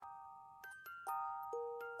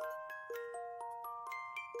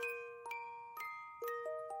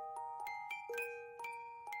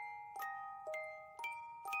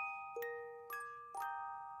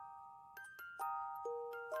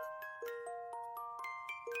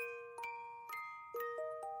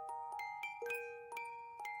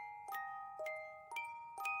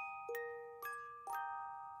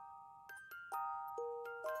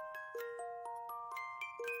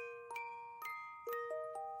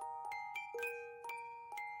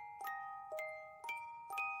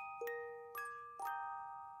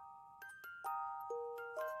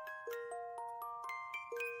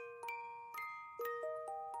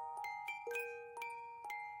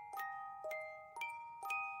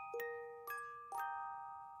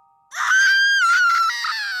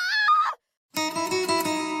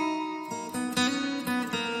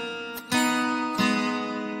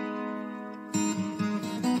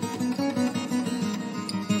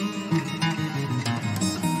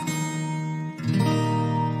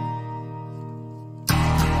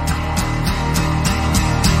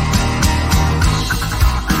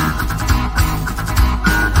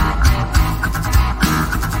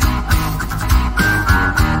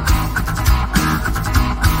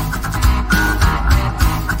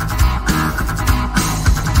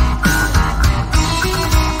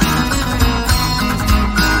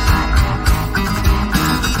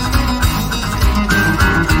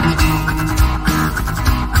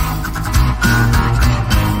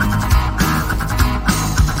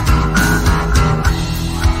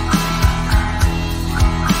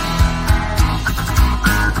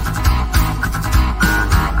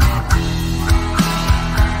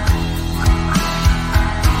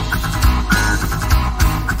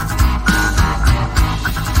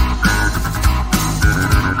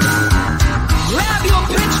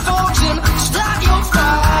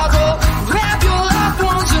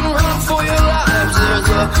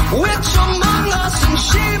Which among us, and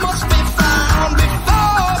she must be found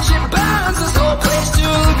before she burns this whole place to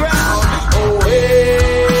the ground. Away,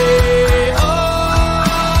 away,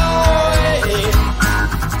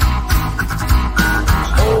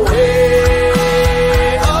 away,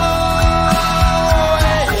 away.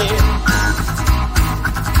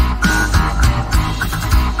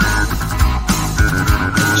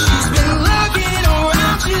 She's been looking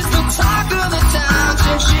around, she's the talk of the town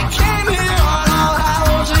since she came here on All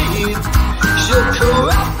Hallows Eve. She'll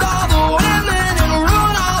corrupt all the women and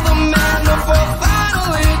ruin all the men before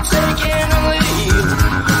finally taking a lead.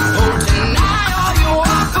 Oh, deny all you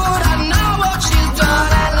want, but I know what she's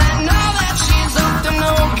done, and I know that she's up to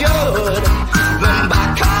no good. But by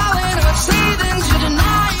calling us heathens, you're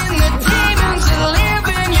denying the demons that live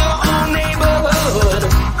in your own neighborhood.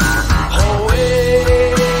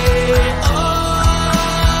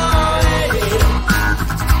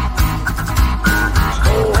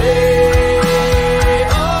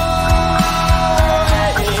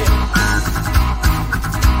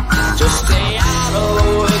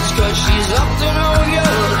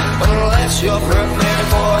 You're prepared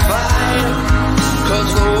for a fight,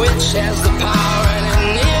 'cause the witch has the power and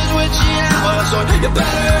it is witching hours, so you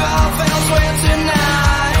better off elsewhere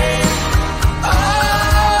tonight. Oh,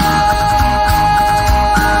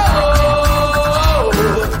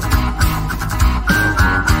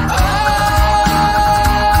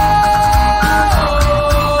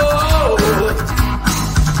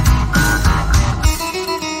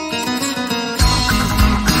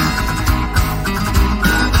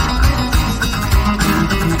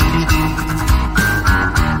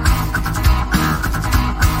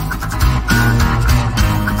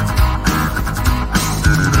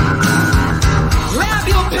 grab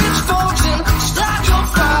your pitchforks and start your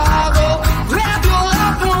fire. Grab your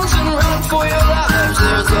loved ones and run for your lives.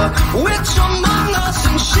 There's a witch among us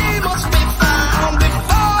and she must be found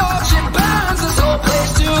before she burns this whole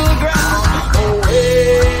place to the ground. Away,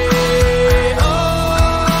 away,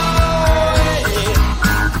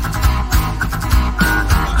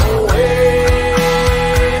 away,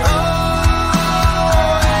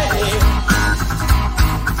 away.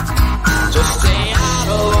 Just stay out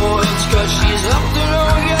of the woods, 'cause she's up to no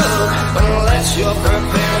good unless you're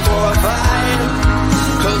prepared for a fight.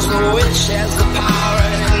 'Cause the witch has the power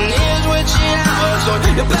and it is witching hours, so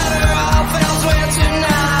you're better off elsewhere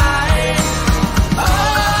tonight. Oh,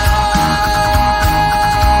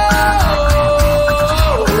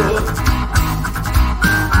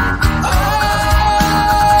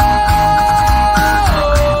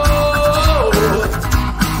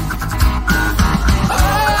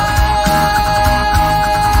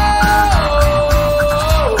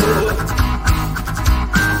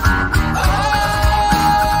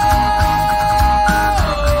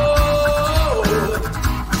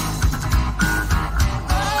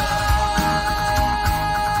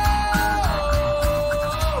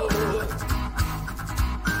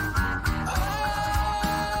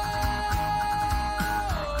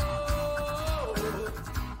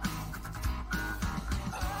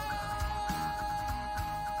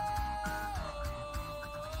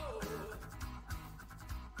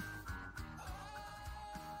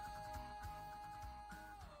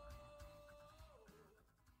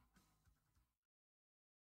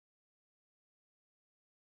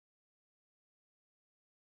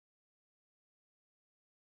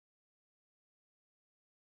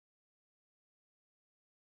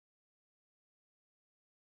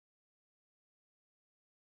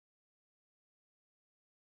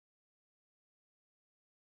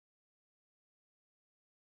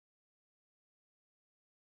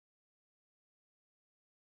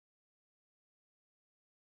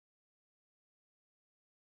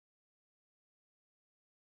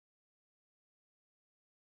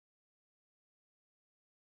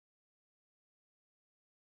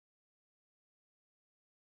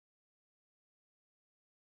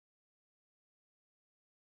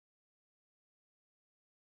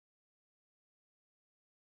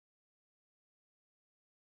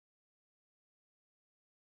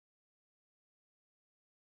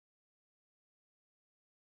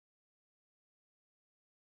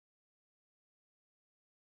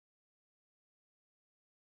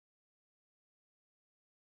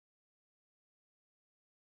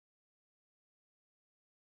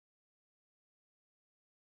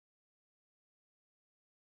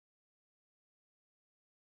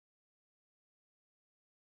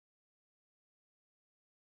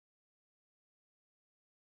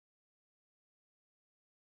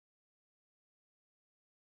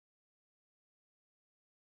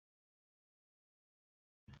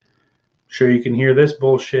 Sure, you can hear this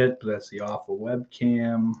bullshit, but that's the awful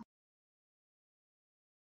webcam.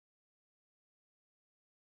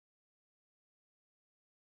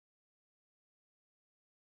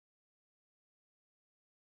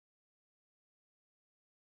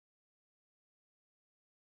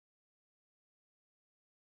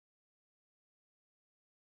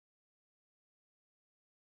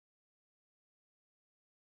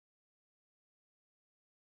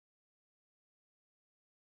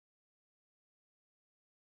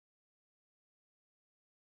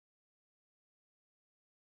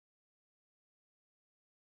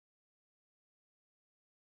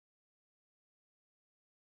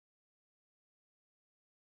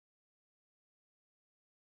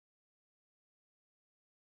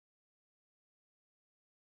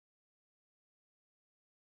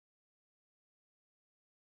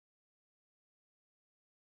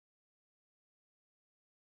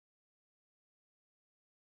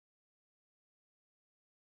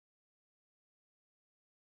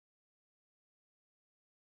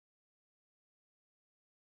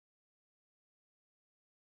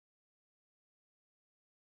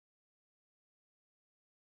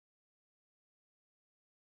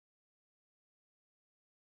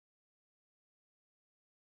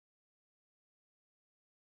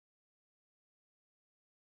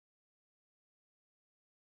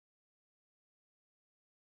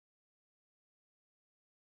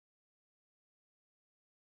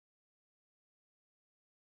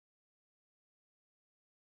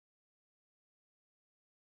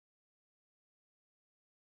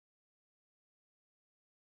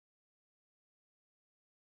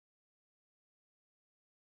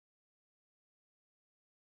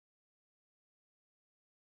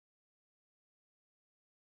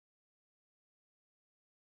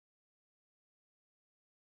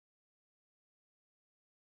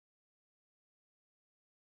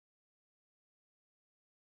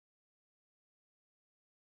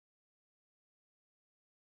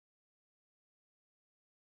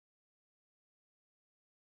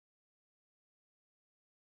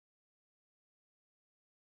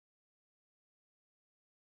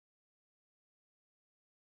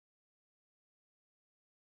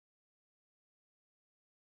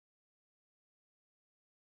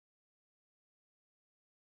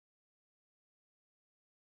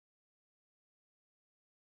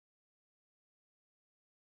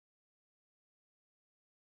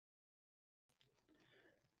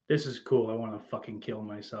 This is cool. I want to fucking kill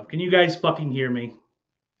myself. Can you guys fucking hear me?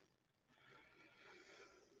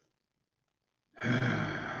 Let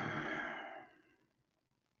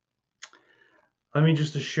me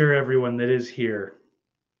just assure everyone that is here,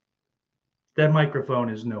 that microphone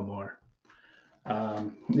is no more.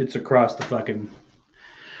 It's across the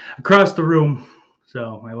room,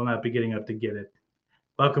 so I will not be getting up to get it.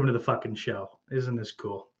 Welcome to the fucking show. Isn't this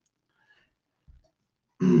cool?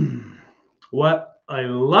 What a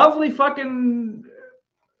lovely fucking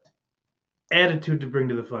attitude to bring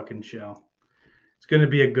to the fucking show. It's going to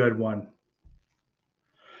be a good one.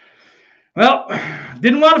 Well,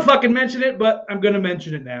 didn't want to fucking mention it, but I'm going to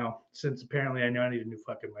mention it now, since apparently I know I need a new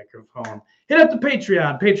fucking microphone. Hit up the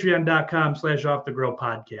Patreon, patreon.com/offthegrill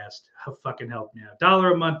podcast. Fucking help me out.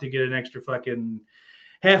 $1 a month to get an extra fucking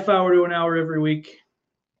half hour to an hour every week,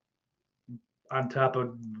 on top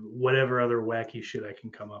of whatever other wacky shit I can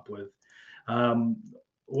come up with.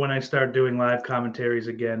 When I start doing live commentaries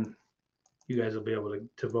again, you guys will be able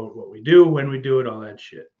to vote what we do, when we do it, all that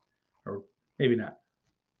shit. Or maybe not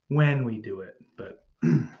when we do it, but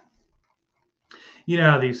you know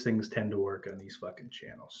how these things tend to work on these fucking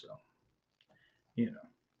channels, so you know.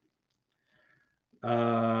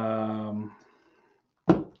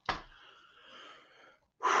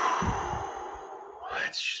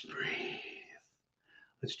 Let's just breathe.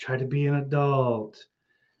 Let's try to be an adult,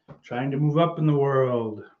 trying to move up in the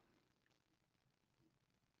world.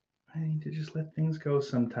 I need to just let things go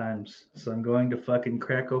sometimes. So I'm going to fucking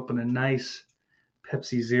crack open a nice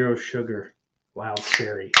Pepsi Zero Sugar Wild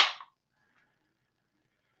Cherry.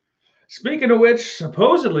 Speaking of which,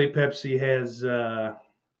 supposedly Pepsi has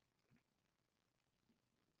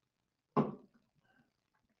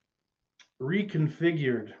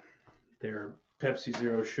reconfigured their Pepsi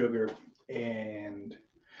Zero Sugar, and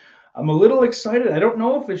I'm a little excited. I don't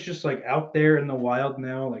know if it's just like out there in the wild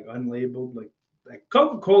now, like unlabeled. Like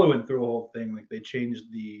Coca-Cola went through a whole thing. Like they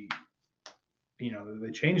changed the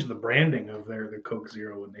branding of their Coke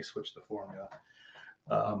Zero when they switched the formula,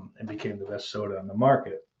 and became the best soda on the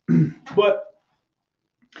market. But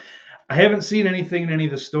I haven't seen anything in any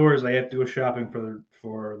of the stores. I have to go shopping for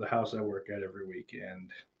the house I work at every week, and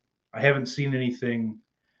I haven't seen anything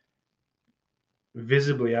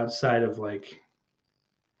visibly outside of like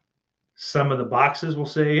some of the boxes will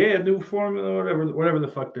say, hey, a new formula, whatever the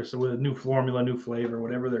fuck they're, so with a new formula, new flavor,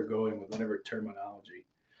 whatever they're going with, whatever terminology.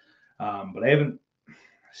 But I haven't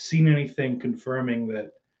seen anything confirming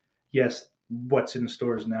that, yes, what's in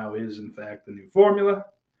stores now is in fact the new formula.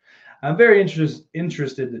 I'm very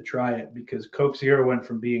interested to try it because Coke Zero went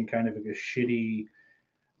from being kind of like a shitty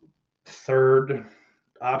third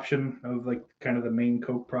option of like kind of the main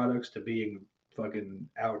Coke products to being fucking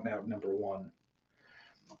out and out number one.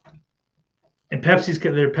 And their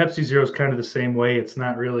Pepsi Zero is kind of the same way. It's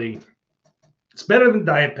not really, it's better than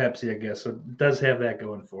Diet Pepsi, I guess. So it does have that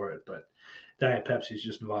going for it, but Diet Pepsi is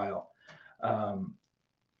just vile. But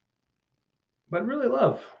really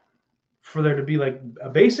love for there to be like a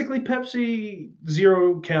basically Pepsi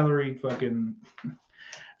 0-calorie fucking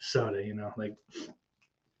soda, you know, like.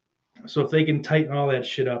 So if they can tighten all that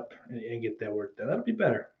shit up and get that work done, that'll be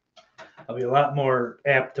better. I'll be a lot more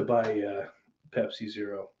apt to buy Pepsi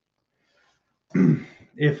Zero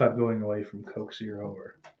if I'm going away from Coke Zero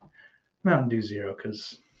or Mountain Dew Zero,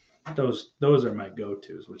 because those are my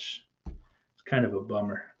go-tos, which is kind of a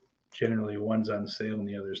bummer. Generally, one's on sale and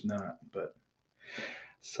the other's not, but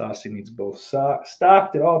Saucy needs both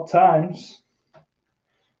stocked at all times.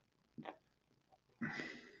 I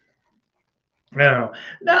don't know.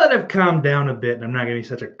 Now that I've calmed down a bit and I'm not going to be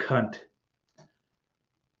such a cunt,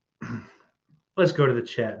 let's go to the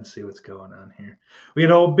chat and see what's going on here. We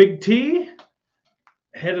had old Big T,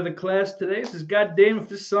 head of the class today. Says, God damn, if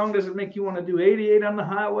this song doesn't make you want to do 88 on the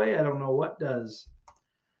highway, I don't know what does.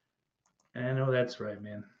 And I know that's right,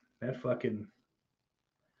 man. That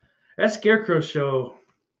Scarecrow show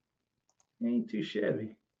ain't too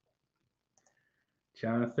shabby.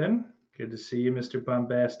 Jonathan, good to see you, Mr.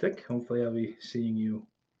 Bombastic. Hopefully I'll be seeing you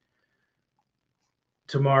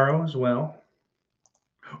tomorrow as well.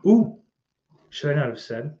 Ooh, should I not have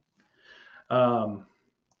said?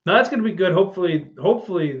 No, that's going to be good.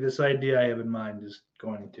 Hopefully this idea I have in mind is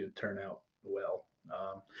going to turn out well.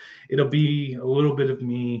 It'll be a little bit of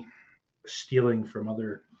me stealing from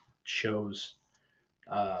other shows,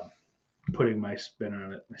 putting my spin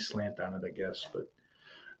on it, my slant on it, I guess. But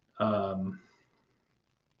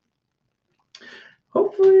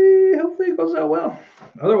hopefully it goes out well.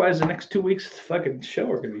 Otherwise, the next 2 weeks of the fucking show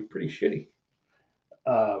are going to be pretty shitty.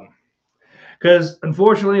 Because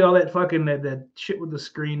unfortunately, all that fucking that shit with the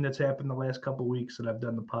screen that's happened the last couple weeks that I've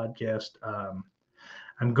done the podcast,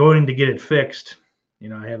 I'm going to get it fixed. You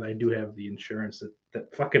know, I do have the insurance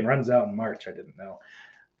that fucking runs out in March. I didn't know.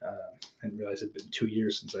 I didn't realize it'd been 2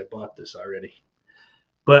 years since I bought this already.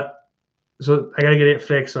 But so I gotta get it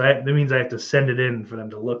fixed. So that means I have to send it in for them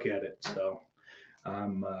to look at it. So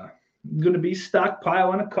I'm gonna be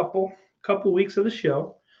stockpiling a couple weeks of the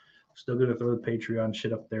show. Still gonna throw the Patreon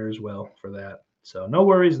shit up there as well for that. So no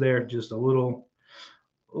worries there. Just a little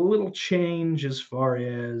change as far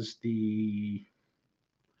as the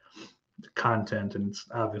content, and it's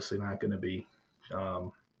obviously not going to be.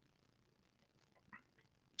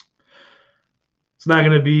 It's not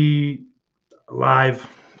going to be live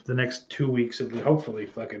the next 2 weeks. It'll be hopefully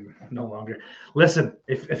fucking no longer. Listen,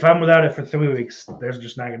 if I'm without it for 3 weeks, there's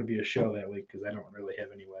just not going to be a show that week because I don't really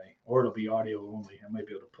have any way. Or it'll be audio only. I might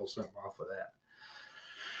be able to pull something off of that.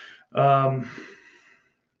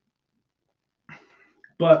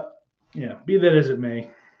 But yeah, be that as it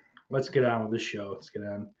may, let's get on with the show. Let's get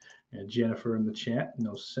on. And Jennifer in the chat,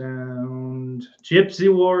 no sound.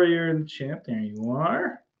 Gypsy Warrior in the chat, there you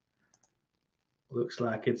are. Looks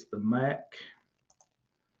like it's the Mac.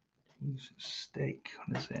 Steak.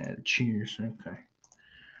 What is that? Cheers. Okay.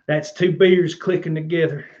 That's two beers clicking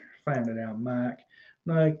together. Found it out, Mike.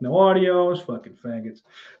 Like, no audios, fucking faggots.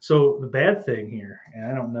 So the bad thing here, and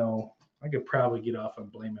I don't know, I could probably get off on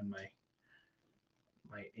blaming my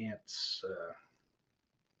aunt's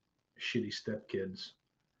shitty stepkids,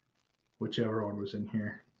 whichever one was in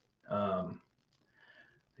here. I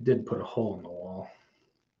did put a hole in the wall.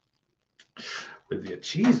 With you.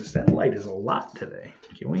 Jesus, that light is a lot today.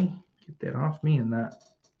 Can we get that off me and that?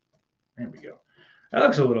 There we go. That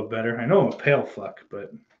looks a little better. I know I'm a pale fuck,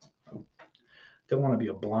 but I don't want to be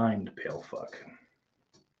a blind pale fuck.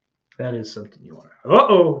 That is something you want to.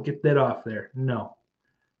 Uh-oh, get that off there. No.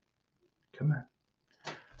 Come on.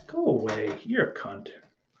 Go away. You're a cunt.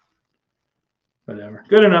 Whatever.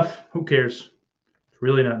 Good enough. Who cares? It's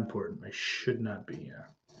really not important. I should not be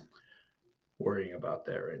worrying about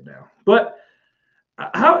that right now. But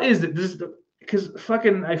how is it? Because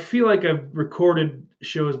fucking, I feel like I've recorded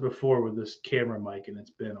shows before with this camera mic and it's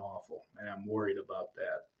been awful. And I'm worried about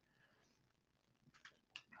that.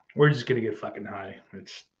 We're just going to get fucking high.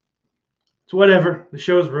 It's So whatever. The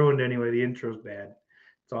show's ruined anyway. The intro's bad.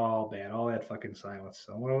 It's all bad. All that fucking silence.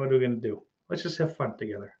 So what are we gonna do? Let's just have fun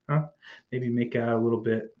together, huh? Maybe make out a little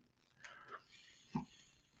bit.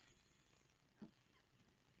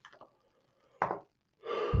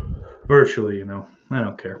 Virtually, you know. I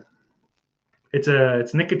don't care.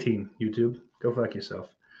 It's nicotine, YouTube. Go fuck yourself.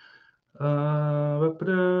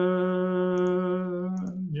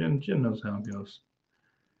 Jim knows how it goes.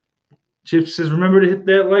 Chip says, remember to hit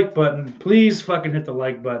that like button. Please fucking hit the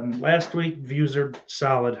like button. Last week, views are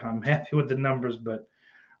solid. I'm happy with the numbers, but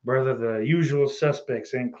brother, the usual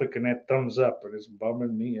suspects ain't clicking that thumbs up, but it's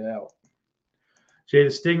bumming me out. Jay the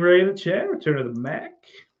Stingray in the chat. Return to the Mac.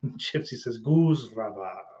 Chipsy says, goose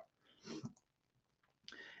raba.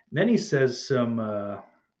 Then he says some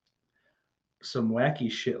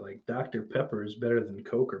wacky shit like Dr. Pepper is better than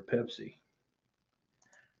Coke or Pepsi.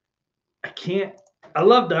 I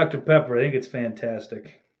love Dr. Pepper. I think it's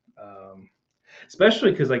fantastic.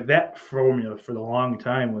 Especially because like that formula for the long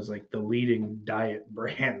time was like the leading diet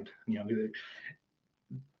brand. You know,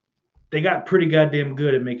 they got pretty goddamn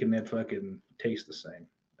good at making that fucking taste the same.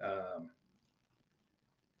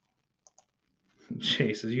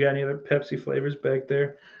 Jay says, you got any other Pepsi flavors back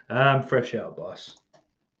there? I'm fresh out, boss.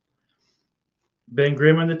 Ben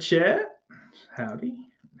Grimm in the chat. Howdy.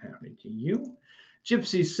 Howdy to you.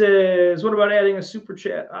 Gypsy says, what about adding a super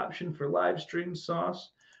chat option for live stream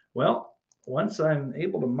sauce? Well, once I'm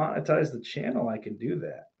able to monetize the channel, I can do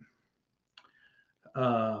that.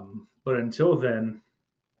 But until then,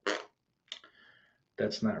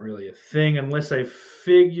 that's not really a thing unless I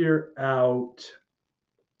figure out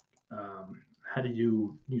how to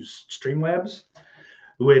use Streamlabs,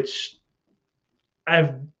 which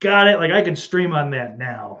I've got it. Like I can stream on that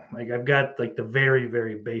now. Like I've got like the very,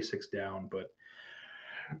 very basics down, but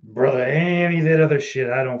brother, any of that other shit,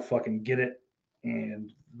 I don't fucking get it.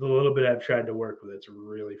 And the little bit I've tried to work with, it's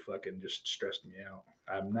really fucking just stressed me out.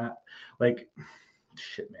 I'm not like,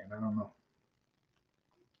 shit, man. I don't know.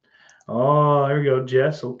 Oh, there we go,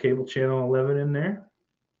 Jess. Oh, cable channel 11 in there.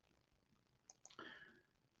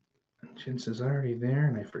 Jen says, already there,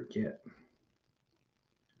 and I forget.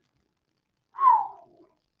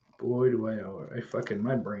 Boy, do I fucking,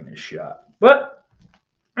 my brain is shot. But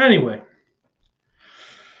anyway,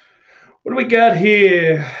 what do we got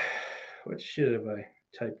here? What shit have I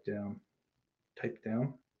typed down? Typed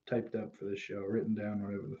up for this show, written down,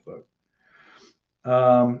 whatever the fuck.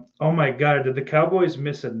 Oh my God, did the Cowboys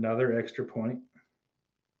miss another extra point?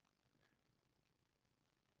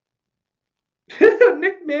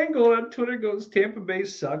 Nick Mangle on Twitter goes, Tampa Bay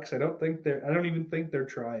sucks. I don't even think they're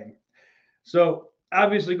trying. So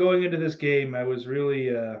obviously going into this game, I was really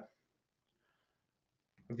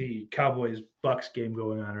the Cowboys-Bucks game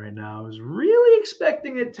going on right now. I was really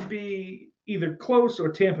expecting it to be either close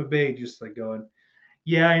or Tampa Bay just like going,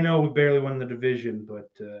 yeah, I know we barely won the division, but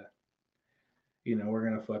you know, we're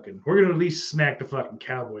gonna at least smack the fucking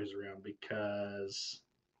Cowboys around because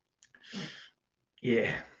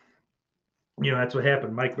yeah. You know, that's what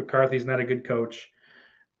happened. Mike McCarthy's not a good coach.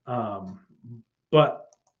 But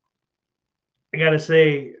I got to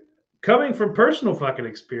say, coming from personal fucking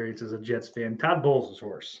experience as a Jets fan, Todd Bowles is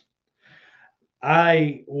horse.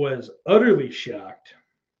 I was utterly shocked.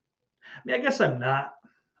 I mean, I guess I'm not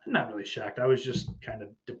really shocked. I was just kind of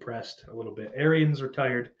depressed a little bit. Arians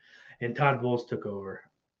retired and Todd Bowles took over.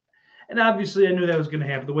 And obviously I knew that was going to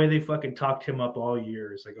happen. The way they fucking talked him up all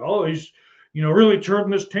year. It's like, oh, he's, you know, really turning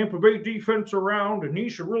this Tampa Bay defense around, and he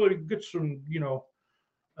should really get some, you know,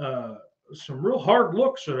 some real hard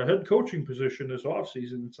looks at a head coaching position this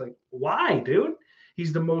offseason. It's like, why, dude?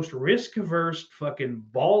 He's the most risk-averse, fucking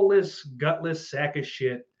ballless, gutless sack of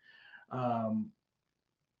shit.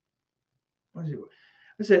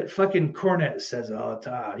 What's that fucking Cornette says all the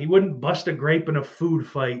time? He wouldn't bust a grape in a food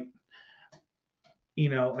fight. You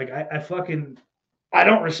know, like I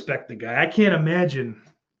don't respect the guy. I cannot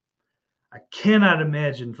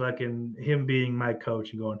imagine fucking him being my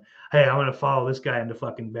coach and going, hey, I'm going to follow this guy into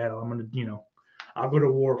fucking battle. I'm going to, you know, I'll go to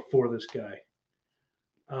war for this guy.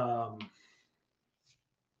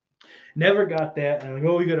 Never got that. And I'm like,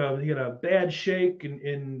 oh, you got a bad shake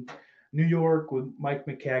in New York with Mike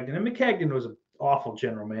Maccagnan. And Maccagnan was an awful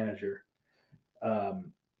general manager.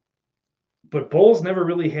 But Bowles never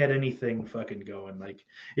really had anything fucking going. Like,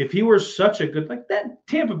 if he were such a good, like that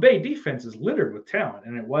Tampa Bay defense is littered with talent.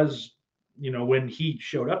 And it was, you know, when he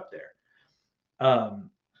showed up there.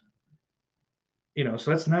 You know,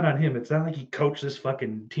 so that's not on him. It's not like he coached this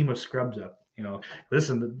fucking team of scrubs up. You know,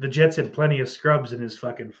 listen, the Jets had plenty of scrubs in his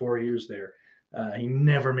fucking 4 years there. He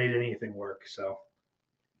never made anything work. So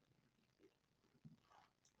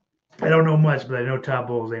I don't know much, but I know Todd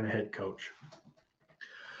Bowles ain't a head coach.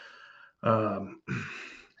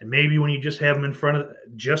 And maybe when you just have him in front of,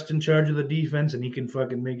 just in charge of the defense, and he can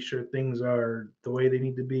fucking make sure things are the way they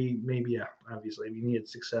need to be. Maybe, yeah. Obviously, I mean, he had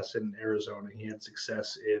success in Arizona. He had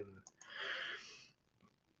success in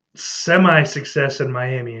semi-success in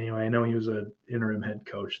Miami. Anyway, I know he was an interim head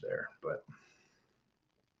coach there, but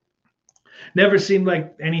never seemed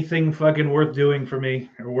like anything fucking worth doing for me,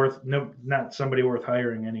 or not somebody worth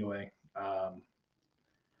hiring anyway. But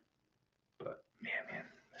man,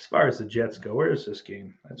 as far as the Jets go, where is this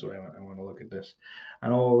game? That's what I want to look at this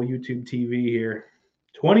on old YouTube TV here.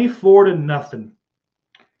 24-0.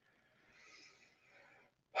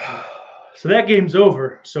 So that game's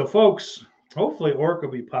over. So folks, hopefully Orc will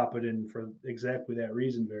be popping in for exactly that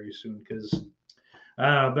reason very soon, because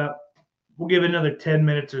we'll give it another 10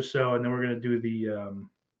 minutes or so, and then we're gonna do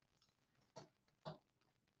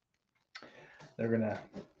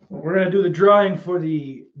we're gonna do the drawing for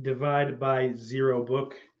the Divide by Zero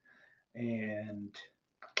book, and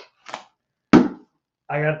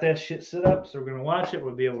I got that shit set up, so we're gonna watch it.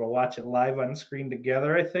 We'll be able to watch it live on screen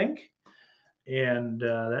together, I think, and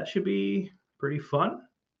that should be pretty fun.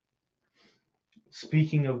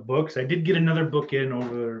 Speaking of books, I did get another book in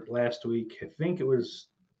over last week. I think it was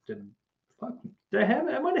I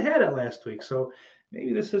might have had it last week, so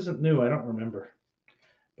maybe this isn't new. I don't remember.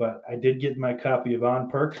 But I did get my copy of On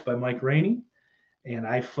Perks by Mike Rainey, and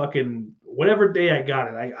I fucking, whatever day I got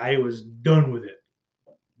it, I was done with it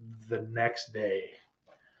the next day.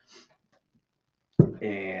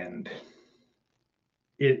 And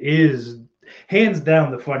it is hands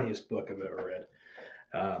down the funniest book I've ever read.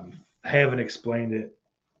 I haven't explained it.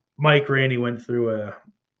 Mike Rainey went through a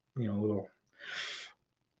little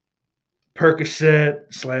Percocet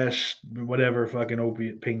 / whatever fucking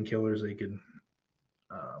opiate painkillers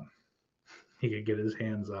he could get his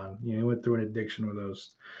hands on. He went through an addiction with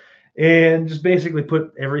those, and just basically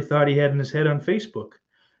put every thought he had in his head on Facebook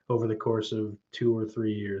over the course of 2 or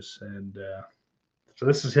 3 years. And so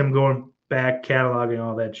this is him going back, cataloging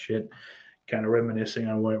all that shit, kind of reminiscing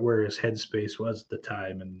on where his headspace was at the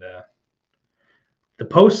time. And the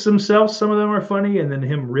posts themselves, some of them are funny, and then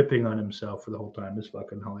him ripping on himself for the whole time is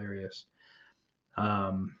fucking hilarious.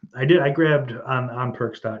 I grabbed on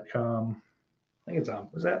perks.com. I think it's on.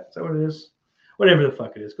 Is that what it is? Whatever the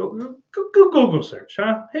fuck it is. Go Google search,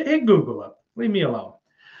 huh? Hit Google up. Leave me alone.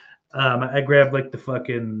 I grabbed like the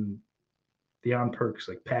On Perks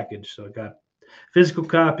like package. So I got physical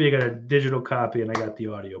copy, I got a digital copy, and I got the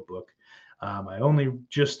audiobook. I only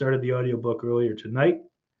just started the audiobook earlier tonight.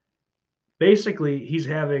 Basically, he's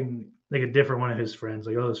having like a different one of his friends,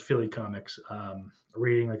 like all those Philly comics,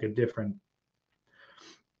 reading like a different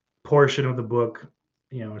portion of the book.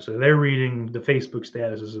 So they're reading the Facebook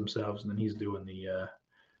statuses themselves, and then he's doing the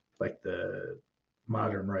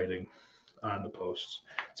modern writing on the posts.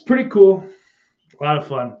 It's pretty cool, a lot of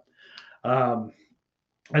fun. I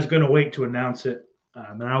was going to wait to announce it,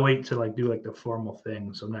 and I'll wait to do the formal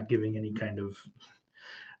thing, so I'm not giving any kind of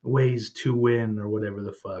ways to win or whatever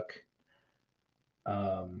the fuck.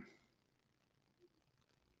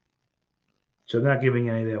 So I'm not giving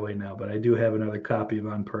any that way now, but I do have another copy of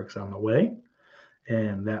On Perks on the way.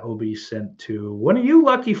 And that will be sent to one of you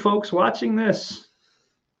lucky folks watching this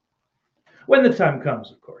when the time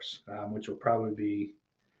comes, of course, which will probably be,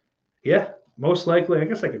 most likely. I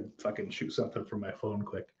guess I could fucking shoot something from my phone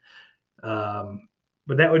quick. But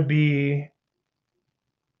that would be,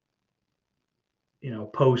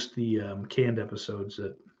 post the canned episodes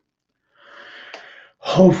that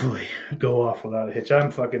hopefully go off without a hitch.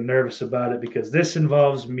 I'm fucking nervous about it because this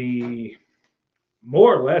involves me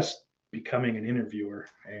more or less becoming an interviewer,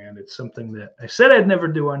 and it's something that I said I'd never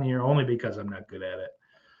do on here only because I'm not good at it.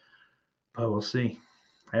 But we'll see.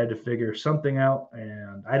 I had to figure something out,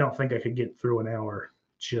 and I don't think I could get through an hour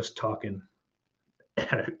just talking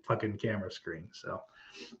at a fucking camera screen. So,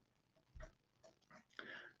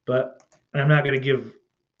 but I'm not going to give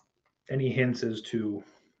any hints as to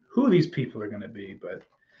who these people are going to be, but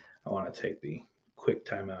I want to take the quick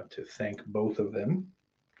time out to thank both of them,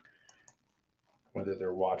 whether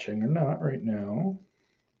they're watching or not right now.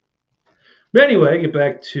 But anyway, get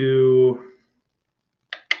back to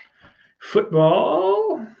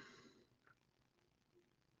football.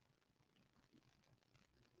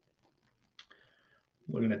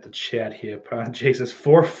 Looking at the chat here. Jay says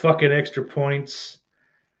 4 fucking extra points.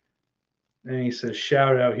 And he says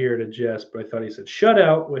shout out here to Jess, but I thought he said shut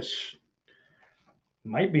out, which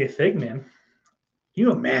might be a thing, man. Can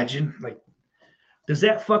you imagine? Does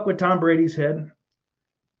that fuck with Tom Brady's head?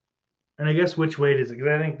 And I guess which way does it? Because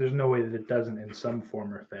I think there's no way that it doesn't in some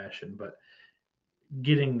form or fashion. But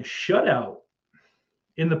getting shut out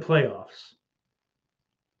in the playoffs,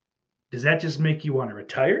 does that just make you want to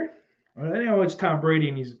retire? Well, I know it's Tom Brady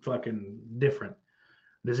and he's fucking different.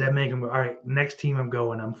 Does that make him, all right, next team I'm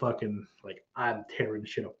going, I'm fucking, like, I'm tearing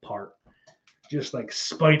shit apart. Just, like,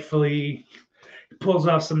 spitefully pulls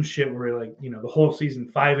off some shit where, like, you know, the whole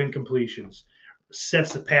season, 5 incompletions,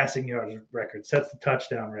 sets the passing yard record, sets the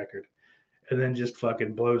touchdown record, and then just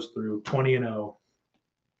fucking blows through 20-0.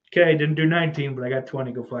 Okay, didn't do 19, but I got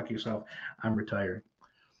 20. Go fuck yourself. I'm retiring.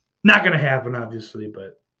 Not going to happen, obviously,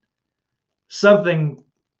 but something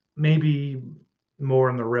maybe more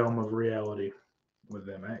in the realm of reality with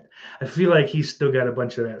them. I feel like he's still got a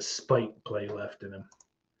bunch of that spite play left in him.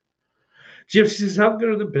 Gypsy says, how good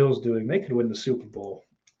are the Bills doing? They could win the Super Bowl.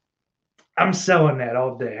 I'm selling that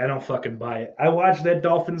all day. I don't fucking buy it. I watched that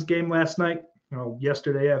Dolphins game last night,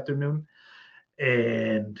 yesterday afternoon,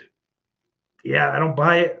 and yeah, I don't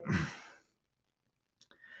buy it.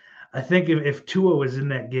 I think if Tua was in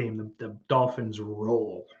that game, the Dolphins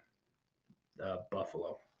roll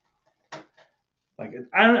Buffalo. Like,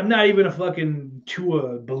 I'm not even a fucking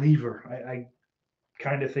Tua believer. I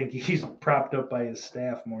kind of think he's propped up by his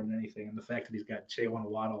staff more than anything, and the fact that he's got Jalen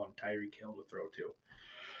Waddle and Tyreek Hill to throw to.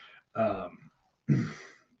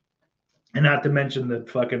 And not to mention the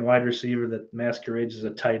fucking wide receiver that masquerades as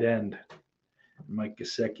a tight end, Mike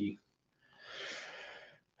Gesicki.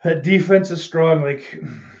 That defense is strong. Like,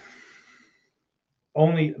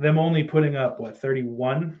 only putting up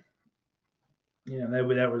 31. Yeah,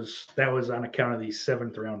 that was on account of the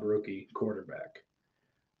 7th round rookie quarterback.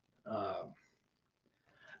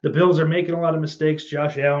 The Bills are making a lot of mistakes.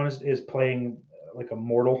 Josh Allen is playing like a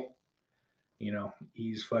mortal. You know,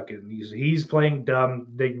 he's playing dumb.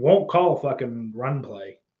 They won't call fucking run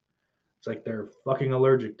play. It's like they're fucking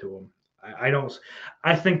allergic to him.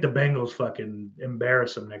 I think the Bengals fucking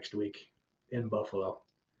embarrass them next week in Buffalo.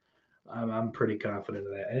 I'm pretty confident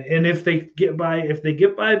of that. And if they get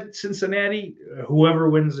by Cincinnati, whoever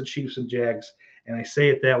wins the Chiefs and Jags, and I say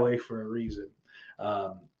it that way for a reason,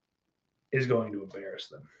 is going to embarrass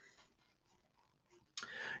them.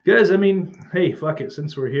 Guys, I mean, hey, fuck it.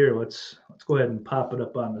 Since we're here, let's go ahead and pop it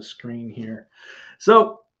up on the screen here.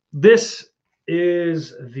 So this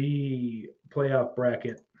is the playoff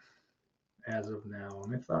bracket as of now,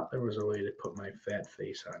 and I thought there was a way to put my fat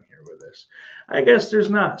face on here with this. I guess there's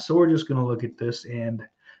not, so we're just going to look at this and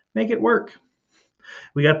make it work.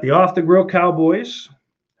 We got the off-the-grill Cowboys,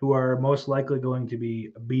 who are most likely going to be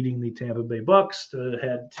beating the Tampa Bay Bucks to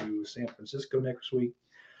head to San Francisco next week,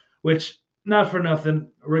 which, not for nothing,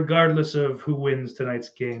 regardless of who wins tonight's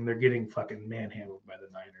game, they're getting fucking manhandled by the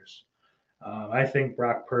Niners. I think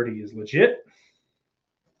Brock Purdy is legit.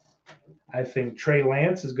 I think Trey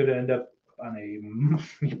Lance is going to end up on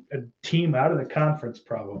a team out of the conference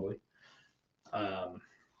probably. So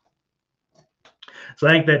I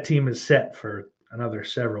think that team is set for another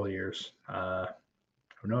several years.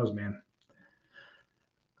 Who knows, man?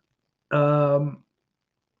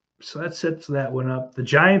 So that sets that one up. The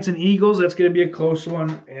Giants and Eagles, that's going to be a close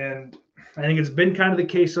one. And I think it's been kind of the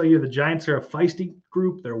case all year. The Giants are a feisty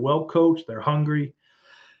group. They're well coached. They're hungry.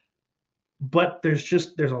 But there's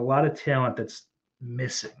a lot of talent that's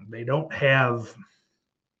missing. They don't have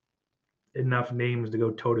enough names to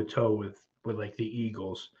go toe-to-toe with like the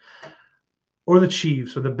Eagles or the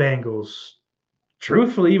Chiefs or the Bengals.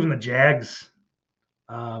 Truthfully, even the Jags.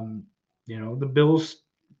 The Bills,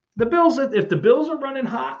 if the Bills are running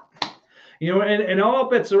hot, and all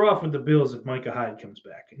bets are off with the Bills if Micah Hyde comes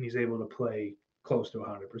back and he's able to play close to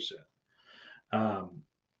 100%.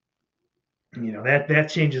 That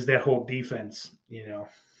changes that whole defense,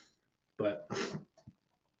 but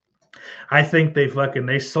I think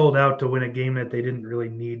they sold out to win a game that they didn't really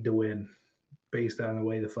need to win based on the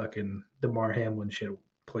way the fucking DeMar Hamlin shit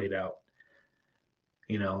played out.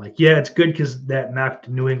 It's good because that knocked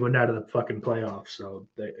New England out of the fucking playoffs. So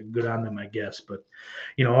good on them, I guess. But,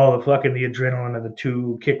 all the adrenaline of the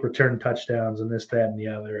 2 kick return touchdowns and this, that, and the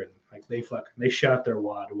other. And they shot their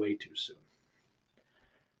wad way too soon.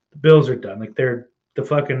 The Bills are done.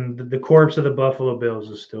 The corpse of the Buffalo Bills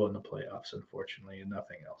is still in the playoffs, unfortunately, and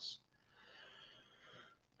nothing else.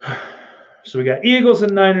 So we got Eagles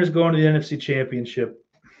and Niners going to the NFC Championship.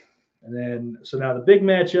 And then, so now the big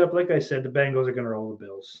matchup, like I said, the Bengals are going to roll the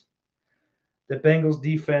Bills. The Bengals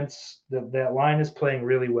defense, that line is playing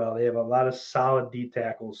really well. They have a lot of solid D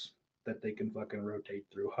tackles that they can fucking rotate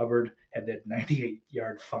through. Hubbard had that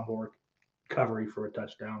 98-yard fumble recovery for a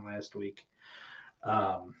touchdown last week.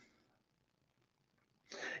 And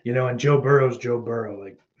Joe Burrow's Joe Burrow.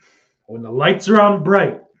 Like, when the lights are on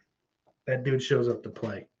bright, that dude shows up to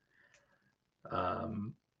play.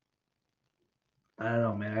 I don't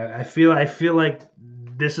know, man. I feel like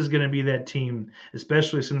this is going to be that team,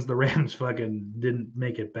 especially since the Rams fucking didn't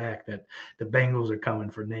make it back. That the Bengals are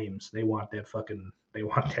coming for names. They want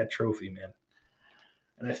that trophy, man.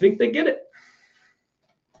 And I think they get it.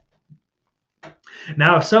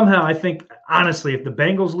 Now, somehow, I think honestly, if the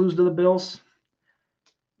Bengals lose to the Bills,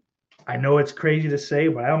 I know it's crazy to say,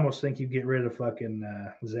 but I almost think you get rid of fucking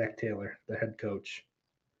Zach Taylor, the head coach.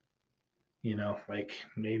 You know, like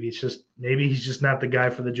maybe he's just not the guy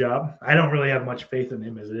for the job. I don't really have much faith in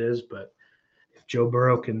him as it is, but if Joe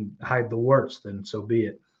Burrow can hide the warts, then so be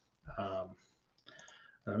it.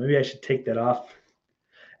 Maybe I should take that off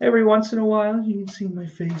every once in a while. You can see my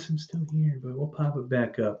face; I'm still here, but we'll pop it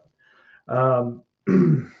back up. But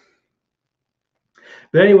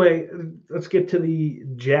anyway, let's get to the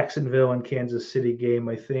Jacksonville and Kansas City game.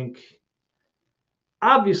 I think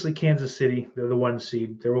obviously Kansas City, they're the 1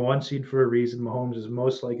 seed. They're a 1 seed for a reason. Mahomes is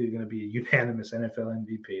most likely going to be a unanimous NFL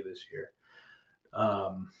MVP this year,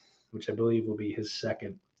 which I believe will be his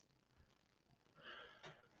second.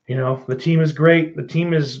 You know, the team is great. The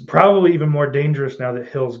team is probably even more dangerous now that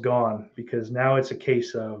Hill's gone, because now it's a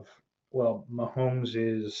case of, well, Mahomes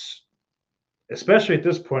is, especially at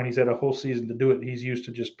this point, he's had a whole season to do it. He's used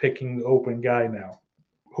to just picking the open guy now.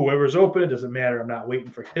 Whoever's open, it doesn't matter. I'm not waiting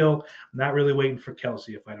for Hill. I'm not really waiting for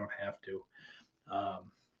Kelsey if I don't have to.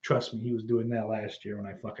 Trust me, he was doing that last year when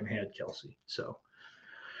I fucking had Kelsey. So,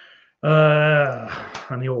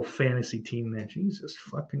 on the old fantasy team there, Jesus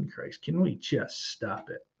fucking Christ, can we just stop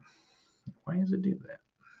it? Why does it do that?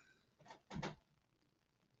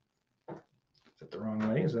 Is that the wrong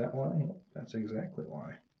way? Is that why? That's exactly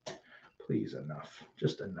why. Please, enough.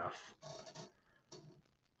 Just enough.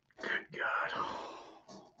 Good God.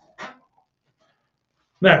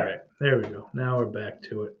 All right, there we go. Now we're back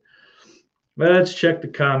to it. Let's check the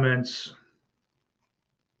comments.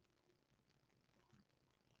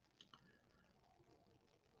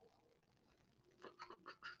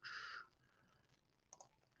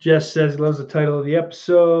 Jess says he loves the title of the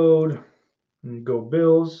episode. Go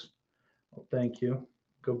Bills. Well, thank you.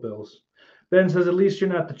 Go Bills. Ben says, at least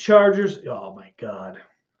you're not the Chargers. Oh, my God.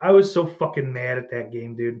 I was so fucking mad at that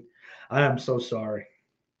game, dude. I am so sorry.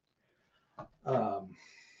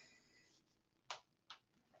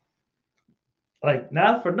 Like,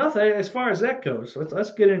 not for nothing, as far as that goes.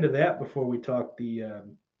 Let's get into that before we talk the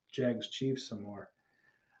Jags Chiefs some more.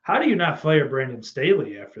 How do you not fire Brandon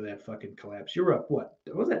Staley after that fucking collapse? You were up, what?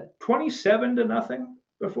 Was that 27-0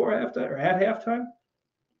 before halftime or at halftime?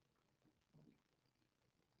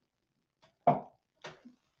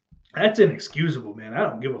 That's inexcusable, man. I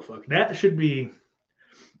don't give a fuck. That should be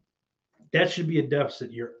a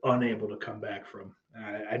deficit you're unable to come back from.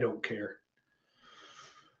 I don't care.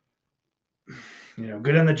 You know,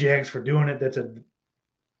 good on the Jags for doing it.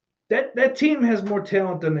 That team has more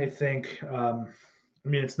talent than they think. I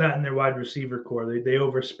mean, it's not in their wide receiver core. They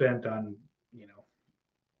overspent on, you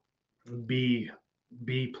know, B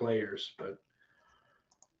players, but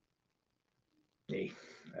hey,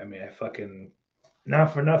 I mean, I fucking,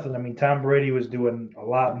 not for nothing. I mean, Tom Brady was doing a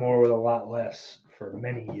lot more with a lot less for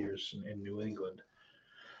many years in New England.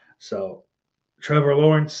 So Trevor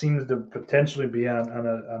Lawrence seems to potentially be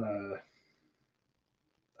on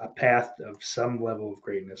a path of some level of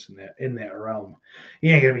greatness in that realm. He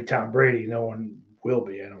ain't gonna be Tom Brady. No one will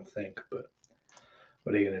be, I don't think. But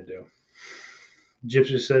what are you gonna do?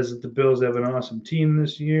 Gypsy says that the Bills have an awesome team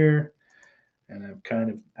this year, and I've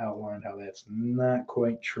kind of outlined how that's not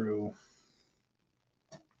quite true.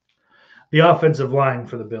 The offensive line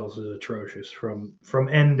for the Bills is atrocious from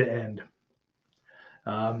end to end.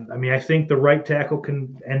 I mean, I think the right tackle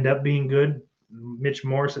can end up being good. Mitch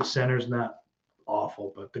Morse at center is not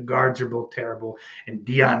awful, but the guards are both terrible, and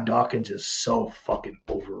Dion Dawkins is so fucking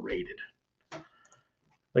overrated.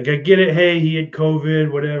 Like, I get it, hey, he had COVID,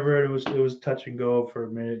 whatever. It was touch and go for a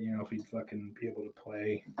minute, you know, if he'd fucking be able to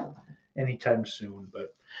play anytime soon.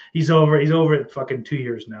 But he's over it fucking 2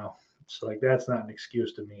 years now. So, like, that's not an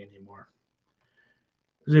excuse to me anymore.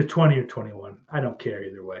 Is it 20 or 21? I don't care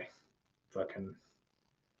either way. Fucking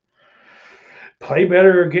play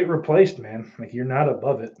better or get replaced, man. Like, you're not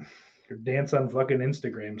above it. Or dance on fucking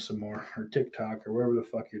Instagram some more, or TikTok, or wherever the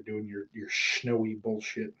fuck you're doing your snowy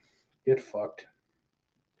bullshit. Get fucked.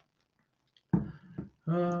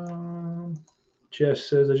 Jess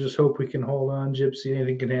says, I just hope we can hold on, Gypsy.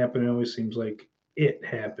 Anything can happen. It always seems like it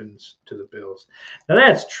happens to the Bills. Now,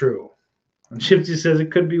 that's true. And Gypsy says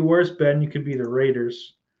it could be worse, Ben. You could be the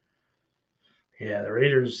Raiders. Yeah, the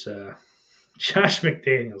Raiders, Josh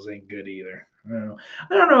McDaniels ain't good either. I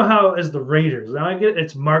don't know how as the Raiders. Now I get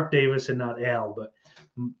it's Mark Davis and not Al, but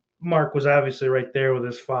Mark was obviously right there with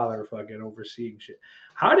his father fucking overseeing shit.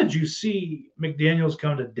 How did you see McDaniels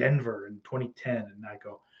come to Denver in 2010 and not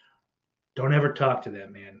go, don't ever talk to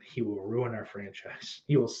that man. He will ruin our franchise.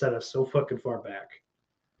 He will set us so fucking far back.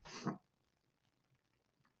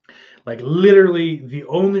 Like, literally, the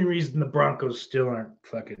only reason the Broncos still aren't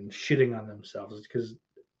fucking shitting on themselves is because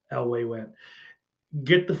Elway went,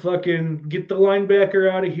 get the linebacker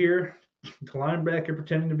out of here. The linebacker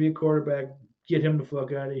pretending to be a quarterback, get him the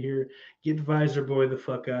fuck out of here. Get Visor Boy the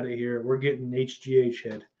fuck out of here. We're getting HGH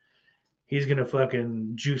head. He's going to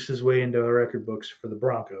fucking juice his way into the record books for the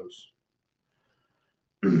Broncos.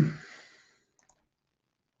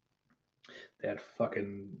 That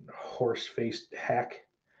fucking horse-faced hack.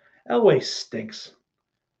 Elway stinks.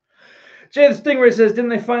 Jay the Stingray says,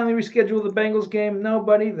 didn't they finally reschedule the Bengals game? No,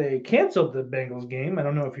 buddy. They canceled the Bengals game. I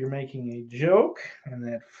don't know if you're making a joke. And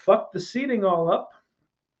that fucked the seating all up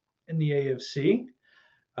in the AFC.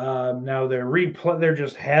 Now they're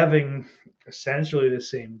just having essentially the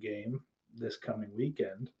same game this coming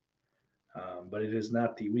weekend. But it is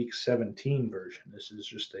not the Week 17 version. This is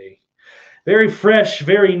just a very fresh,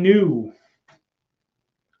 very new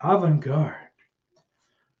avant-garde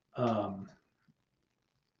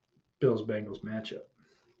Bills-Bengals matchup.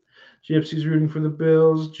 Gypsy's rooting for the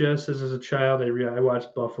Bills. Jess says, as a child, I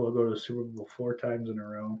watched Buffalo go to the Super Bowl 4 times in a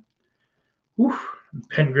row. Whew.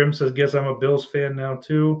 Penn Grimm says, guess I'm a Bills fan now,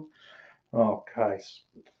 too. Oh, guys.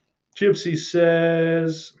 Gypsy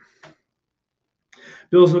says,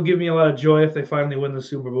 Bills will give me a lot of joy if they finally win the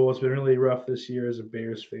Super Bowl. It's been really rough this year as a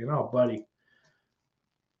Bears fan. Oh, buddy.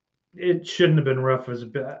 It shouldn't have been rough as a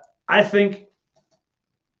bit. I think,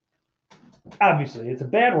 obviously, it's a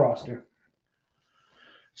bad roster.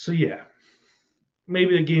 So, yeah,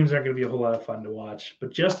 maybe the games aren't going to be a whole lot of fun to watch.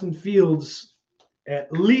 But Justin Fields,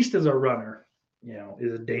 at least as a runner,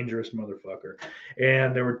 is a dangerous motherfucker.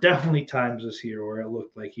 And there were definitely times this year where it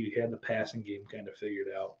looked like he had the passing game kind of figured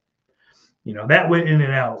out. That went in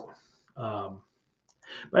and out. I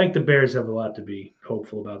think the Bears have a lot to be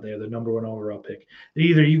hopeful about. They're the number 1 overall pick.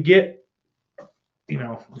 Either you get,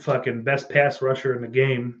 the fucking best pass rusher in the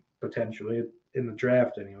game, potentially, in the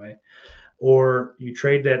draft anyway, or you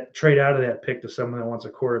trade out of that pick to someone that wants a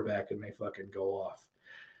quarterback and they fucking go off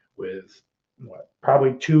with,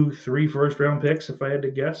 probably 2-3 first-round picks, if I had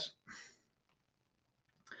to guess.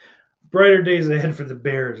 Brighter days ahead for the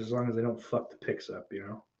Bears as long as they don't fuck the picks up,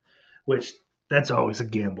 which that's always a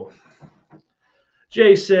gamble.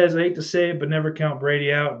 Jay says, I hate to say it, but never count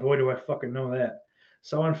Brady out. Boy, do I fucking know that.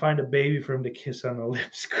 Someone find a baby for him to kiss on the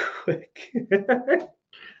lips quick.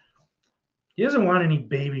 He doesn't want any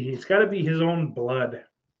baby. It's got to be his own blood.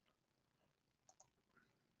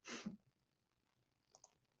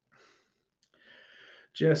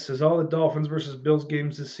 Jess says, all the Dolphins versus Bills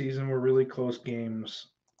games this season were really close games.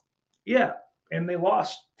 Yeah, and they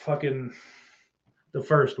lost fucking the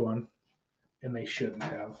first one, and they shouldn't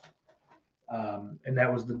have. And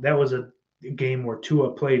that was a game where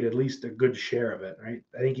Tua played at least a good share of it, right?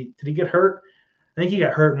 I think did he get hurt? I think he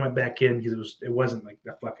got hurt and went back in because it wasn't like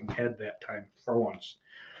the fucking head that time for once.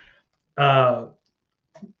 Yeah,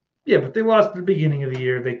 but they lost at the beginning of the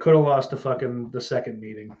year. They could have lost the second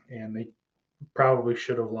meeting, and they probably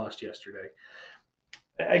should have lost yesterday.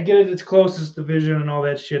 I get it, it's closest division and all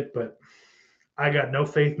that shit, but I got no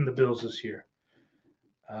faith in the Bills this year.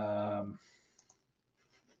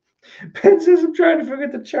 Ben says, I'm trying to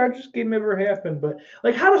forget the Chargers game ever happened, but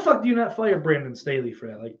how the fuck do you not fire Brandon Staley for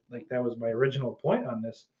that? Like that was my original point on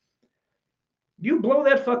this. You blow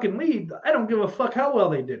that fucking lead, I don't give a fuck how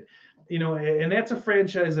well they did. And that's a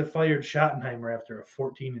franchise that fired Schottenheimer after a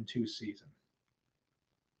 14-2 season.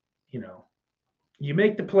 You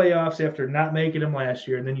make the playoffs after not making them last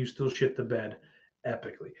year, and then you still shit the bed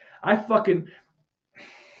epically. I fucking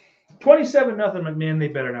 27-0 McMahon, they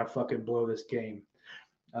better not fucking blow this game.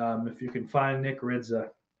 If you can find Nick Rizza,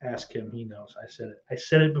 ask him. He knows. I said it. I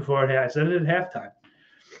said it before. I said it at halftime.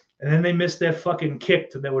 And then they missed that fucking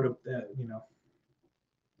kick that would have,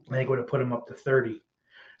 I think would have put him up to 30.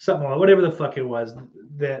 Something like whatever the fuck it was.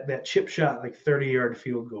 That chip shot, 30-yard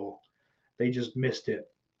field goal. They just missed it.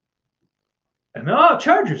 And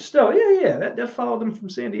Chargers still. Yeah. That followed them from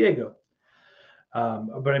San Diego.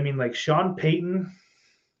 But I mean, Sean Payton,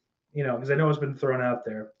 because I know it's been thrown out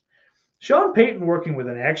there. Sean Payton working with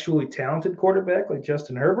an actually talented quarterback like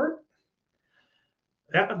Justin Herbert,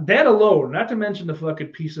 that alone, not to mention the fucking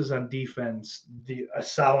pieces on defense, a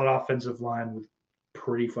solid offensive line with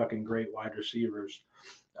pretty fucking great wide receivers,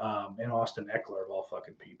 and Austin Eckler of all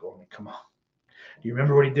fucking people. I mean, come on. Do you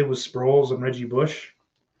remember what he did with Sproles and Reggie Bush?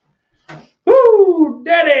 Woo,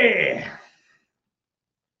 daddy!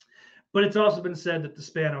 But it's also been said that the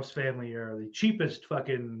Spanos family are the cheapest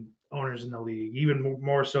fucking owners in the league, even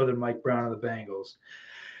more so than Mike Brown of the Bengals.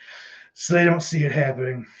 So they don't see it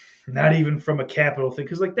happening, not even from a capital thing,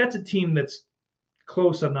 because like that's a team that's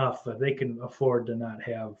close enough that they can afford to not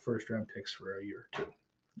have first-round picks for a year or two.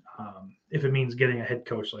 If it means getting a head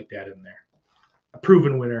coach like that in there, a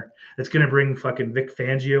proven winner that's going to bring fucking Vic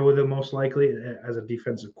Fangio with him most likely as a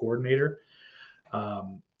defensive coordinator.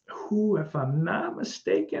 Who, if I'm not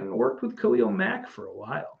mistaken, worked with Khalil Mack for a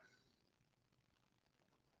while.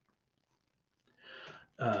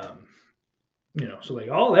 So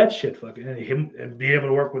like all that shit, fucking him and being able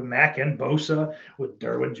to work with Mack and Bosa with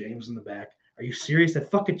Derwin James in the back. Are you serious?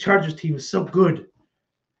 That fucking Chargers team is so good.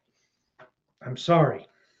 I'm sorry,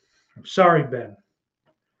 Ben.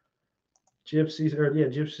 Gypsies.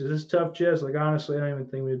 This is tough, Jess. Like honestly, I don't even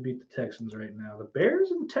think we'd beat the Texans right now. The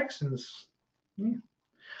Bears and Texans.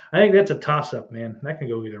 I think that's a toss-up, man. That can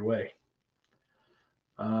go either way.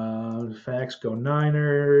 Facts go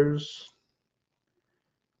Niners.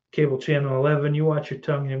 Cable Channel 11, you watch your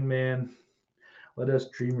tongue, young man. Let us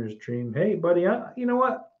dreamers dream. Hey, buddy, you know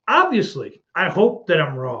what? Obviously, I hope that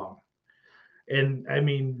I'm wrong. And, I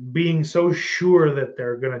mean, being so sure that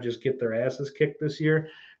they're going to just get their asses kicked this year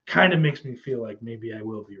kind of makes me feel like maybe I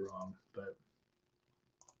will be wrong. But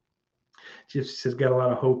just has got a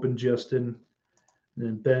lot of hope in Justin. And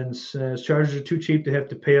then Ben says, Chargers are too cheap to have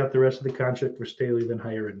to pay out the rest of the contract for Staley, then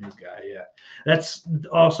hire a new guy. Yeah. That's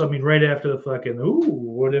also, I mean, right after the fucking,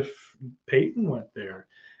 what if Peyton went there?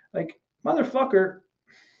 Like, motherfucker.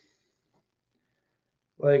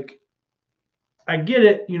 Like, I get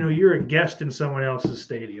it. You're a guest in someone else's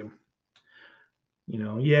stadium. You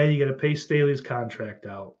got to pay Staley's contract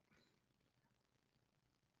out.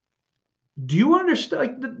 Do you understand?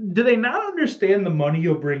 Like, do they not understand the money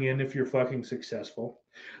you'll bring in if you're fucking successful?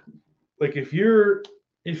 Like, if you're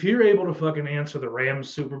able to fucking answer the Rams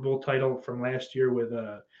Super Bowl title from last year with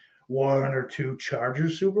 1 or 2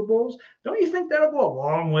 Chargers Super Bowls, don't you think that'll go a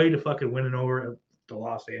long way to fucking winning over the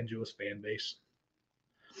Los Angeles fan base?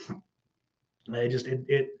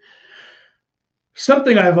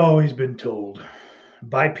 Something I've always been told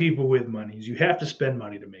by people with money is you have to spend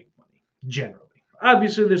money to make money, generally.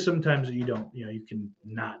 Obviously, there's sometimes that you don't, you can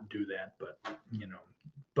not do that, but,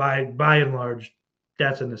 by and large,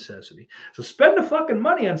 that's a necessity. So spend the fucking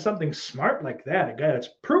money on something smart like that, a guy that's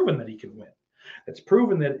proven that he can win. That's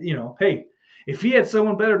proven that, hey, if he had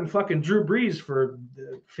someone better than fucking Drew Brees for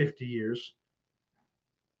 50 years,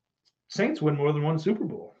 Saints win more than 1 Super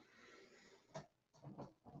Bowl.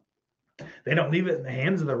 They don't leave it in the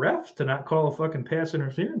hands of the refs to not call a fucking pass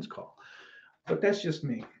interference call. But that's just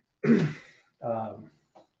me.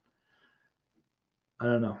 I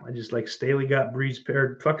don't know. I just like Staley got Brees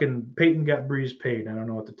paired. Fucking Peyton got Brees paid. I don't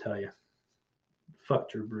know what to tell you. Fuck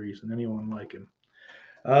Drew Brees and anyone like him.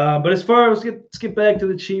 But as far as let's get back to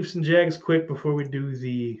the Chiefs and Jags quick before we do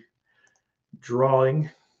the drawing.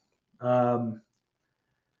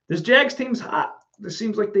 This Jags team's hot. This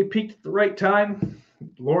seems like they peaked at the right time.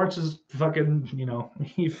 Lawrence is fucking,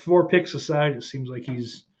 he's 4 picks aside. It seems like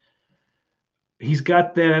he's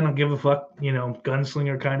got that I don't give a fuck,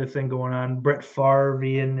 gunslinger kind of thing going on. Brett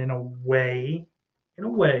Favre-ian in a way,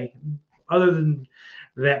 other than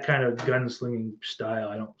that kind of gunslinging style,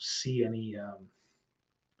 I don't see any.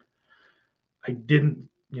 I didn't,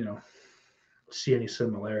 see any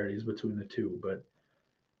similarities between the two. But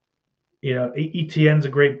ETN's a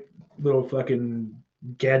great little fucking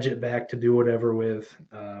gadget back to do whatever with.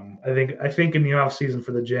 I think in the offseason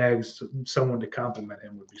for the Jags, someone to complement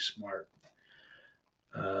him would be smart.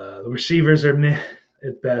 The receivers are meh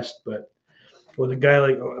at best, but with a guy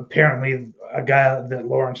like apparently a guy that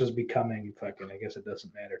Lawrence is becoming, fucking, I guess it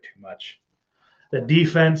doesn't matter too much. The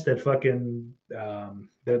defense, that fucking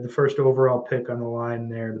the first overall pick on the line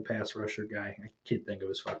there, the pass rusher guy, I can't think of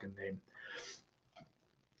his fucking name.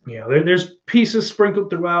 There's pieces sprinkled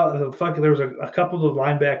throughout. There was a couple of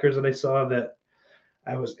linebackers that I saw that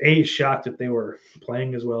I was shocked that they were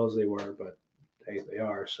playing as well as they were, but they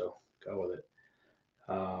are, so go with it.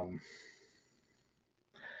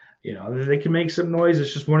 They can make some noise.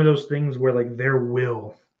 It's just one of those things where like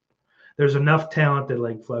there's enough talent that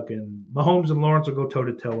like fucking Mahomes and Lawrence will go toe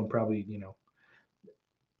to toe and probably,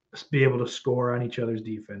 be able to score on each other's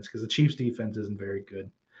defense because the Chiefs defense isn't very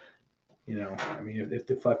good.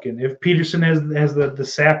 If Peterson has the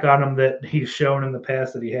sack on him that he's shown in the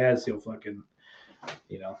past that he has, he'll fucking,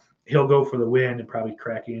 he'll go for the win and probably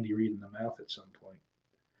crack Andy Reid in the mouth at some point.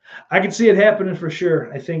 I can see it happening for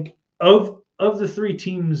sure. I think of the 3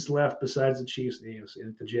 teams left besides the Chiefs and the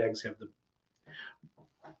AFC, the Jags have the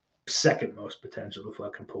second most potential to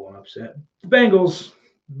fucking pull an upset. The Bengals,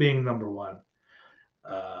 being number one.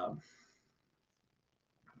 But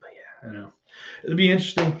yeah, I know. It'll be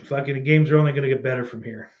interesting. Fucking the games are only going to get better from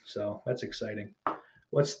here. So that's exciting.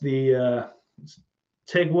 What's the let's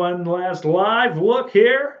take one last live look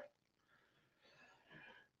here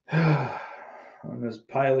on this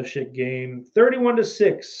pile of shit game.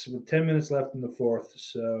 31-6 with 10 minutes left in the fourth.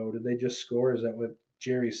 So did they just score? Is that what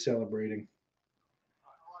Jerry's celebrating?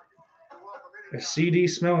 A CD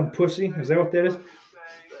smelling pussy? Is that what that is?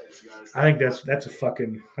 I think that's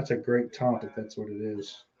a great taunt if that's what it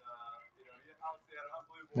is.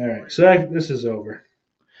 All right, so this is over.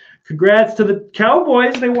 Congrats to the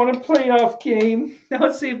Cowboys. They won a playoff game. Now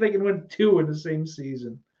let's see if they can win 2 in the same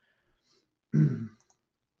season.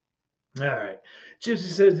 All right.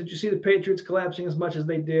 Gypsy says, did you see the Patriots collapsing as much as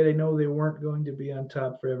they did? I know they weren't going to be on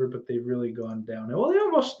top forever, but they've really gone down. Well,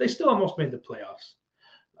 they still almost made the playoffs.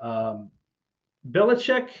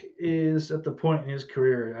 Belichick is at the point in his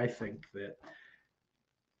career, I think, that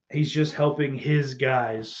he's just helping his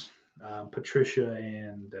guys, Patricia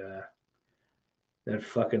and that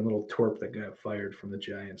fucking little twerp that got fired from the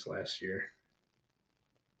Giants last year.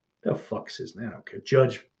 The fuck's his name? I don't care.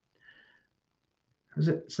 Judge. Is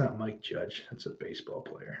it? It's not Mike Judge. That's a baseball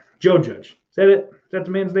player. Joe Judge. Is that it? Is that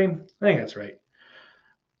the man's name? I think that's right.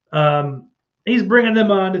 He's bringing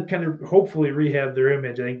them on to kind of hopefully rehab their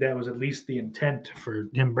image. I think that was at least the intent for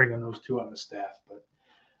him bringing those two on the staff. But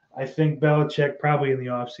I think Belichick probably in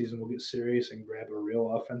the offseason will get serious and grab a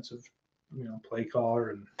real offensive, play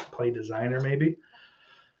caller and play designer maybe.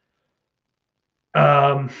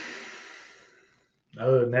 Other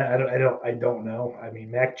than that, I don't know. I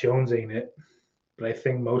mean, Mac Jones ain't it, but I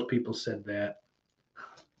think most people said that.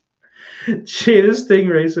 Gee, this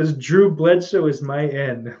Stingray says Drew Bledsoe is my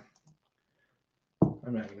N.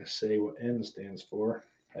 I'm not going to say what N stands for.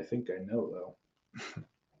 I think I know, though.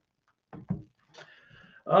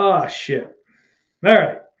 Oh, shit. All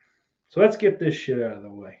right. So let's get this shit out of the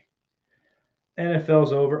way.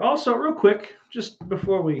 NFL's over. Also, real quick, just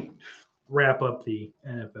before we wrap up the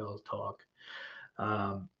NFL talk.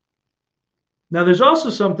 Now, there's also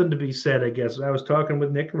something to be said, I guess. I was talking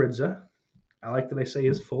with Nick Rizza. I like that I say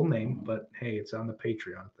his full name, but hey, it's on the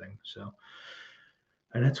Patreon thing. So,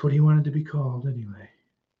 and that's what he wanted to be called anyway.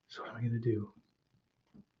 So what am I going to do?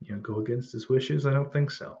 Go against his wishes? I don't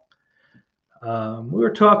think so. We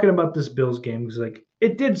were talking about this Bills game because,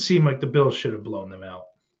 it did seem like the Bills should have blown them out.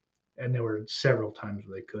 And there were several times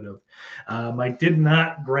where they could have. I did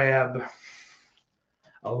not grab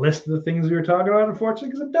a list of the things we were talking about, unfortunately,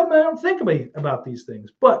 because I'm dumb. I don't think about these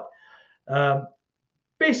things. But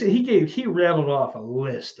basically, he rattled off a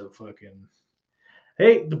list of fucking.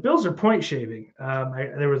 Hey, the Bills are point shaving.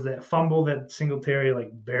 There was that fumble that Singletary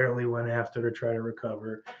barely went after to try to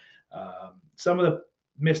recover. Some of the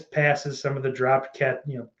missed passes, some of the dropped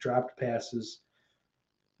passes.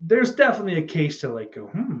 There's definitely a case to go,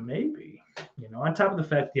 maybe. On top of the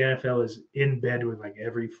fact the NFL is in bed with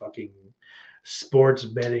every fucking sports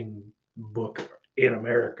betting book in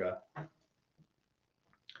America.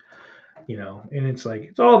 And it's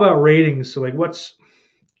it's all about ratings. So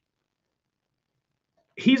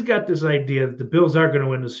he's got this idea that the Bills are going to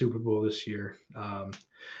win the Super Bowl this year.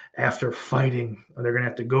 After fighting, they're going to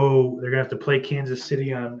have to play Kansas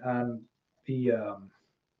City on the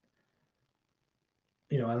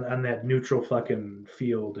on that neutral fucking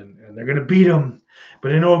field, and they're going to beat them.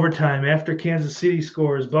 But in overtime, after Kansas City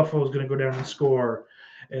scores, Buffalo's going to go down and score,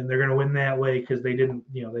 and they're going to win that way because they didn't,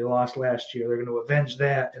 they lost last year. They're going to avenge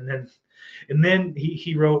that, and then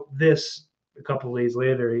he wrote this a couple of days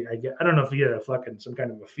later. I don't know if he had some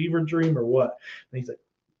kind of a fever dream or what. And he's like,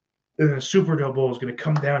 the Super Bowl is going to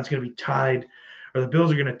come down. It's going to be tied. Or the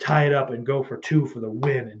Bills are going to tie it up and go for 2 for the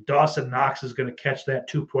win. And Dawson Knox is going to catch that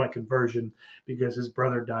 2-point conversion because his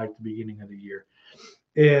brother died at the beginning of the year.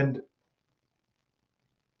 And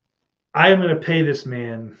I am going to pay this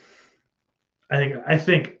man. I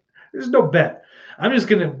think there's no bet. I'm just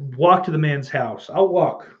going to walk to the man's house. I'll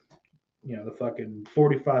walk, the fucking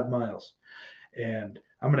 45 miles. And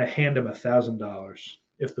I'm going to hand him $1,000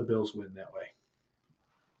 if the Bills win that way.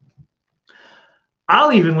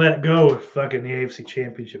 I'll even let it go if fucking the AFC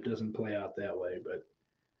Championship doesn't play out that way, but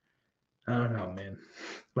I don't know, man.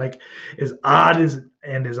 As odd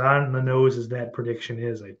and as on the nose as that prediction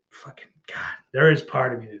is, there is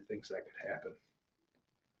part of me that thinks that could happen.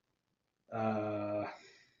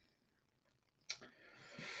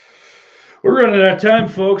 We're running out of time,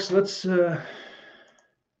 folks. Let's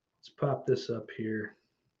pop this up here.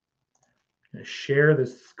 I'm gonna share the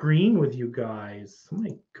screen with you guys. Oh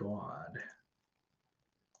my God.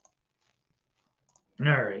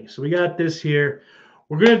 All right, so we got this here.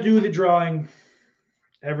 We're going to do the drawing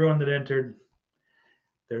everyone that entered,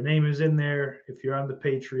 their name is in there. If you're on the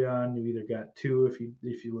Patreon, you either got 2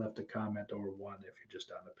 if you left a comment, or 1 if you're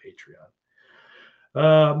just on the Patreon.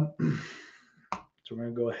 So we're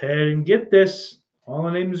gonna go ahead and get this. All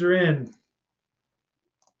the names are in.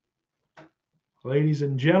 Ladies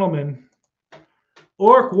and gentlemen,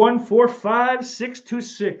 Orc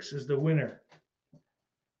 145626 is the winner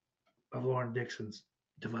of Lauren Dixon's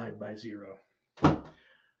Divide by Zero.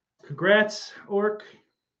 Congrats, Orc.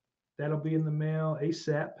 That'll be in the mail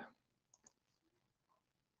ASAP.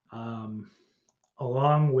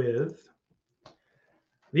 Along with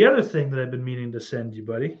the other thing that I've been meaning to send you,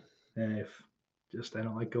 buddy. And I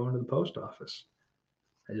don't like going to the post office.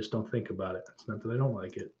 I just don't think about it. It's not that I don't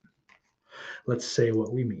like it. Let's say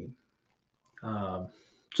what we mean. So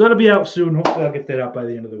that'll be out soon. Hopefully I'll get that out by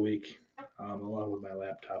the end of the week, along with my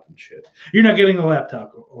laptop and shit. You're not getting the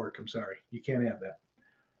laptop, Orc. I'm sorry. You can't have that.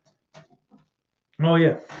 Oh,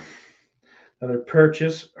 yeah. Another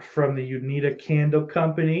purchase from the Unita Candle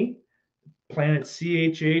Company. Planet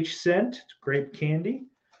CHH scent. It's grape candy.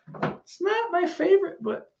 It's not my favorite,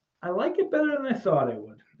 but I like it better than I thought I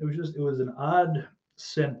would. It was an odd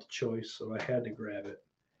scent choice, so I had to grab it.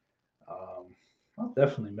 I'll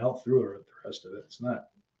definitely melt through the rest of it. It's not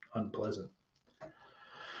unpleasant.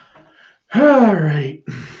 All right.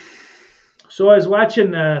 So I was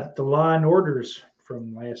watching the Law and Orders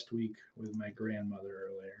from last week with my grandmother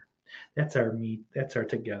earlier. That's our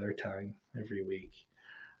together time every week.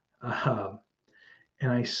 And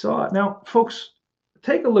I saw it. Now, folks,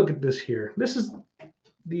 take a look at this here. This is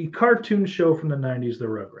the cartoon show from the 90s, the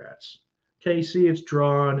Rugrats. Okay, you see it's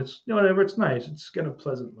drawn. It's whatever. It's nice. It's got a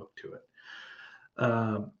pleasant look to it.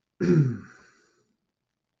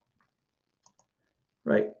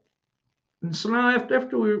 Right. And so now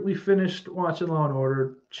after we finished watching Law and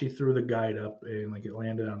Order, she threw the guide up and it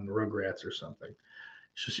landed on the Rugrats or something.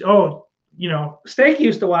 She said, "Oh, Steak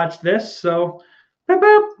used to watch this, so boop,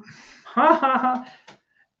 boop. Ha ha ha."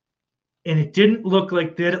 And it didn't look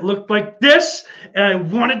like that. It looked like this, and I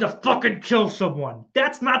wanted to fucking kill someone.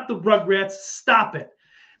 That's not the Rugrats. Stop it.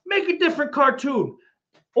 Make a different cartoon.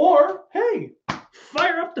 Or, hey,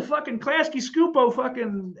 fire up the fucking Klasky Scoopo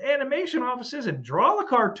fucking animation offices and draw a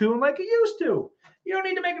cartoon like you used to. You don't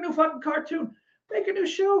need to make a new fucking cartoon. Make a new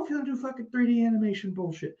show if you don't do fucking 3D animation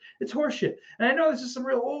bullshit. It's horseshit. And I know this is some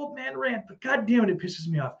real old man rant, but god damn it pisses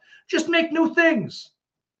me off. Just make new things.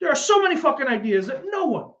 There are so many fucking ideas that no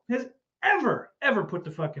one has ever put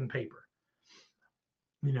to fucking paper.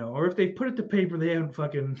 Or if they put it to paper, they haven't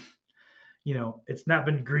fucking, it's not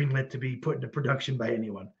been greenlit to be put into production by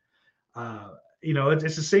anyone.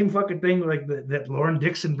 It's the same fucking thing like that Lauren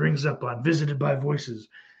Dixon brings up on Visited by Voices.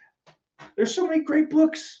 There's so many great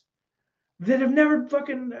books that have never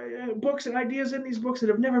fucking books and ideas in these books that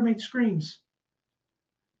have never made screens.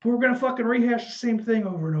 But we're going to fucking rehash the same thing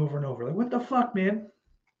over and over and over. Like, what the fuck, man?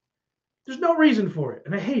 There's no reason for it,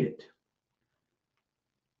 and I hate it.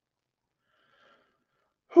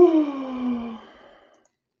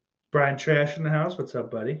 Brian Trash in the house. What's up,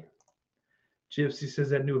 buddy? Gypsy says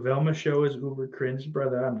that new Velma show is uber cringe.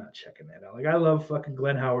 Brother, I'm not checking that out. Like, I love fucking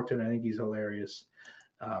Glenn Howerton. I think he's hilarious.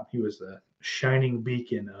 He was the shining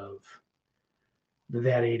beacon of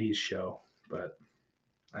that 80s show. But,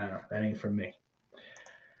 I don't know. That ain't for me.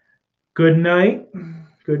 Good night.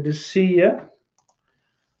 Good to see you.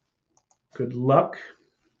 Good luck.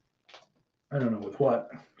 I don't know with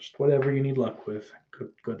what. Just whatever you need luck with.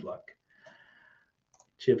 Good luck.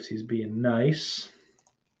 Gypsy's being nice.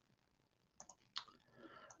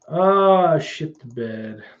 Shit the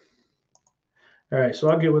bed. All right, so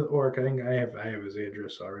I'll get with Orc. I think I have his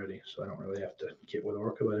address already, so I don't really have to get with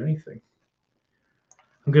Orc about anything.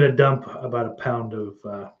 I'm gonna dump about a pound of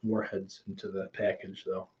warheads into the package,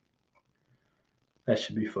 though. That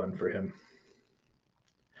should be fun for him.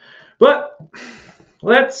 But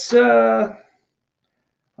let's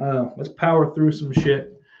power through some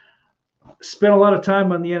shit. Spent a lot of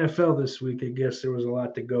time on the NFL this week. I guess there was a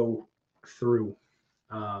lot to go through.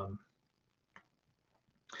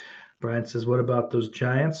 Brian says, "What about those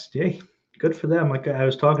Giants?" Yay, good for them. Like I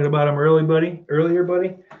was talking about them earlier,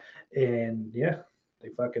 buddy. And yeah, they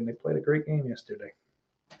played a great game yesterday.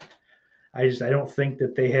 I don't think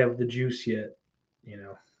that they have the juice yet,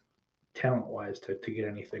 talent-wise to get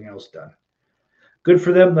anything else done. Good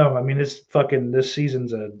for them though. I mean, this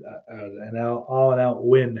season's an all-out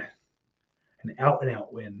win. An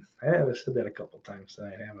out-and-out win. I've said that a couple times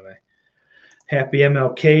tonight, haven't I? Happy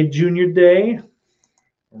MLK Junior Day.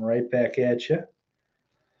 I'm right back at you.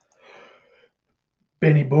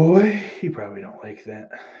 Benny boy, you probably don't like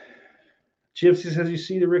that. Gypsy says, you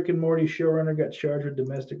see the Rick and Morty showrunner got charged with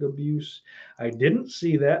domestic abuse. I didn't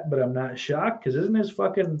see that, but I'm not shocked because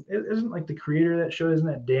isn't like the creator of that show, isn't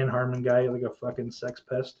that Dan Harmon guy like a fucking sex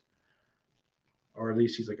pest? Or at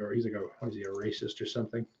least he's what is he, a racist or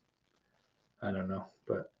something? I don't know.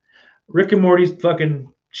 But Rick and Morty's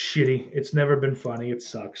fucking shitty. It's never been funny. It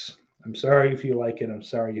sucks. I'm sorry if you like it. I'm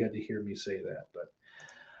sorry you had to hear me say that, but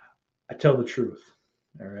I tell the truth.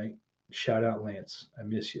 All right. Shout out Lance. I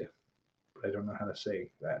miss you. I don't know how to say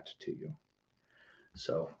that to you.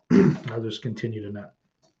 So I'll just continue to not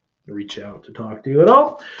reach out to talk to you at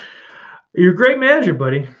all. You're a great manager,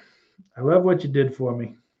 buddy. I love what you did for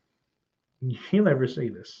me. You'll never say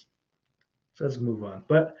this. So let's move on.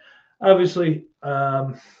 But obviously,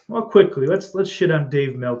 quickly, let's shit on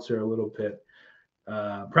Dave Meltzer a little bit.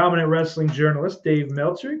 Prominent wrestling journalist Dave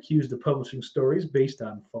Meltzer accused of publishing stories based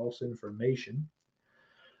on false information.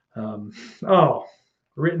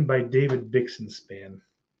 Written by David Bixenspan.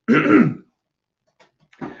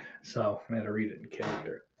 So I had to read it in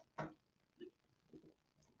character.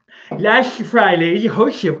 Last Friday, the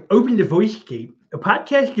host of Open the Voice Gate, a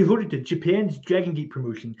podcast devoted to Japan's Dragon Gate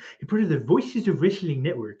promotion, reported the Voices of Wrestling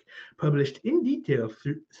Network published in detail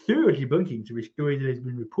thorough debunkings of a story that has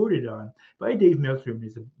been reported on by Dave Meltzer in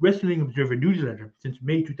his Wrestling Observer newsletter since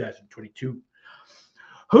May 2022.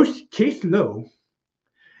 Host Case Lowe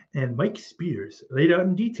and Mike Spears laid out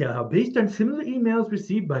in detail how, based on similar emails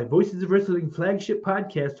received by Voices of Wrestling flagship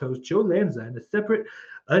podcast host Joe Lanza and a separate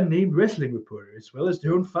unnamed wrestling reporter, as well as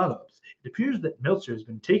their own follow-ups, it appears that Meltzer has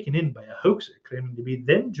been taken in by a hoaxer claiming to be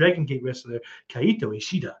then Dragon Gate wrestler Kaito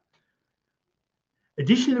Ishida.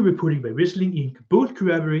 Additional reporting by Wrestling Inc. both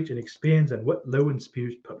corroborates and expands on what Lowe and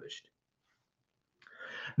Spears published.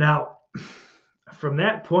 Now, from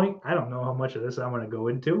that point, I don't know how much of this I want to go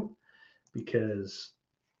into, because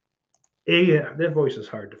A, that voice is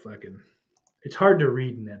hard to it's hard to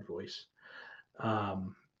read in that voice.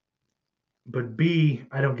 But B,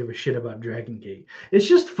 I don't give a shit about Dragon Gate. It's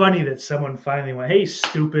just funny that someone finally went, hey,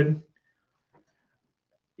 stupid,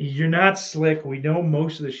 you're not slick. We know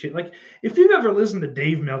most of the shit. Like, if you've ever listened to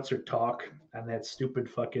Dave Meltzer talk on that stupid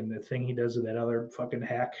the thing he does with that other fucking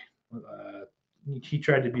hack, he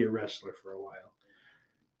tried to be a wrestler for a while.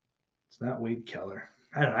 It's not Wade Keller.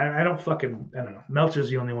 I don't know. Meltzer's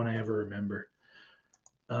the only one I ever remember.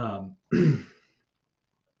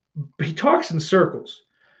 He talks in circles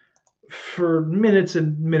for minutes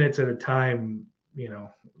and minutes at a time,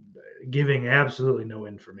 giving absolutely no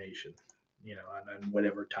information, on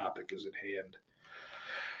whatever topic is at hand.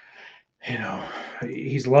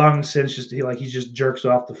 He's long since he just jerks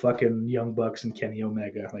off the fucking Young Bucks and Kenny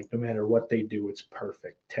Omega. Like, no matter what they do, it's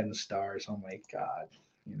perfect. 10 stars. Oh my God,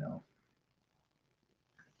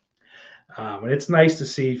 and it's nice to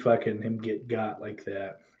see fucking him get got like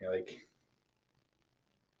that.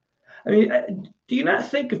 Do you not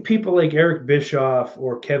think of people like Eric Bischoff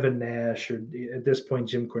or Kevin Nash, or at this point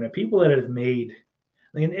Jim Cornette, people that have made?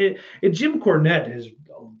 Jim Cornette has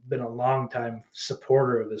been a long time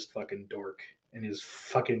supporter of this fucking dork and his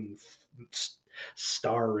fucking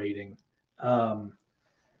star rating. But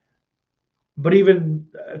even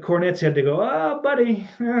Cornette's had to go, oh, buddy,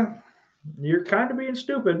 you're kind of being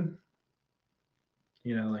stupid.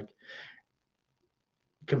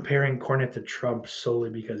 Comparing Cornette to Trump solely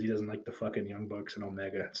because he doesn't like the fucking Young Bucks and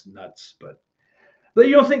Omega. It's nuts. But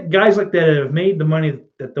you don't think guys like that have made the money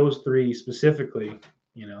that those three specifically,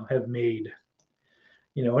 have made,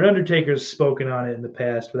 and Undertaker's spoken on it in the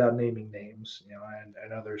past without naming names,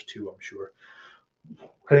 and others too, I'm sure.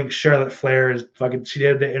 I think Charlotte Flair she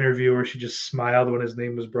had the interview where she just smiled when his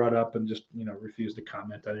name was brought up and just, refused to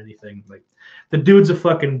comment on anything. Like, the dude's a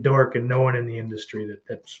fucking dork and no one in the industry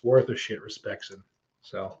that's worth a shit respects him.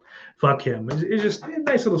 So fuck him. It's just a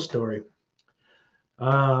nice little story.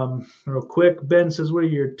 Real quick, Ben says, what are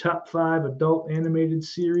your top 5 adult animated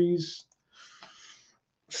series?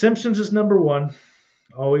 Simpsons is number 1.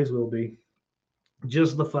 Always will be.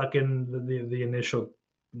 Just the initial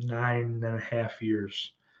 9.5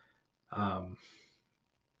 years.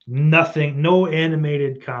 Nothing, no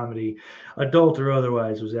animated comedy, adult or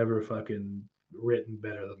otherwise, was ever fucking written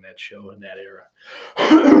better than that show in that era.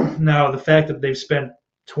 Now, the fact that they've spent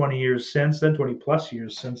 20 plus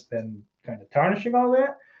years since then kind of tarnishing all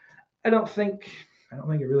that, I don't think it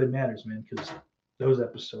really matters, man, because those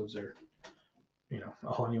episodes are,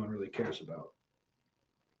 all anyone really cares about.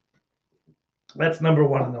 That's number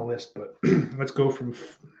 1 on the list, but let's go from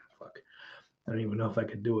I don't even know if I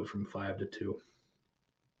could do it from 5 to 2.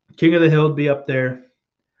 King of the Hill would be up there.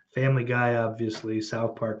 Family Guy, obviously.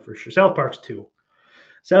 South Park for sure. South Park's 2.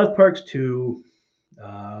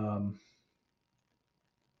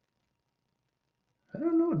 I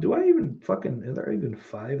don't know. Do I even fucking, are there even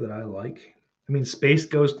 5 that I like? I mean, Space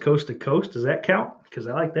Ghost Coast to Coast, does that count? Because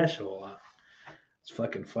I like that show a lot. It's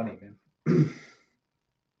fucking funny, man.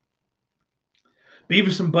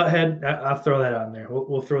 Beavis and Butthead, I'll throw that on there.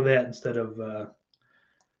 We'll throw that instead of,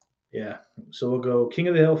 yeah. So we'll go King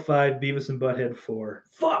of the Hill 5, Beavis and Butthead 4.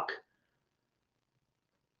 Fuck!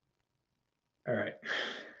 All right.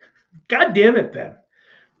 God damn it, Ben.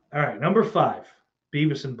 All right, number 5,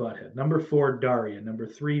 Beavis and Butthead. Number 4, Daria. Number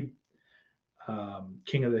 3,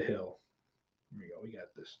 King of the Hill. Here we go. We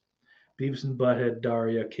got this. Beavis and Butthead,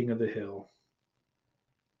 Daria, King of the Hill,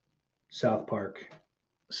 South Park,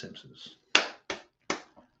 Simpsons.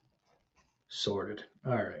 Sorted.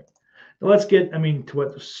 All right. Now let's get, to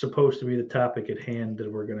what's supposed to be the topic at hand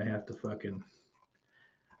that we're going to have to fucking,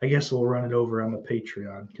 I guess we'll run it over on the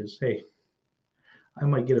Patreon because, hey, I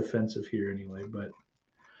might get offensive here anyway, but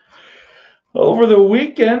over the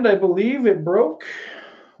weekend, I believe it broke.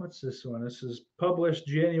 What's this one? This is published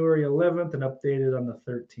January 11th and updated on the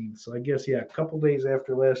 13th. So I guess, yeah, a couple days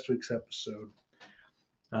after last week's episode.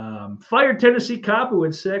 Fired Tennessee cop who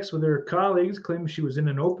had sex with her colleagues claims she was in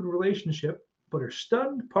an open relationship, but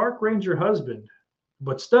stunned her park ranger husband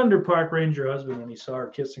when he saw her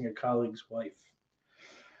kissing a colleague's wife.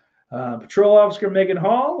 Patrol officer Megan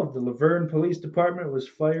Hall of the Laverne Police Department was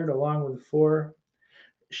fired along with 4.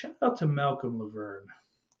 Shout out to Malcolm Laverne.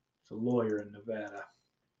 He's a lawyer in Nevada.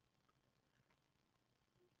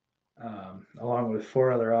 Along with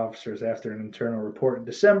 4 other officers after an internal report in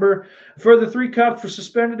December. Further, 3 cops were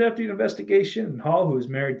suspended after the investigation. And Hall, who is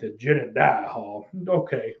married to Jedediah Hall,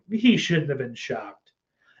 okay, he shouldn't have been shocked.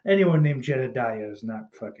 Anyone named Jedediah is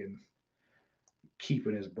not fucking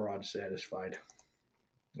keeping his broad satisfied.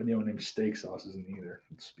 Anyone named Steak Sauce isn't either.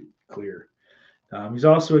 Let's be clear. He's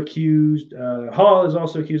also accused, Hall is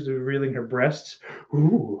also accused of revealing her breasts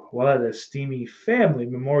while at a steamy family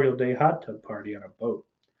Memorial Day hot tub party on a boat.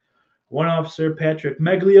 One officer, Patrick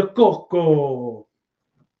Magliacco,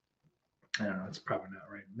 I don't know, it's probably not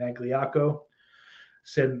right, Magliacco,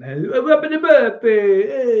 said in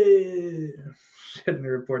the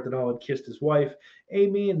report that Hall had kissed his wife,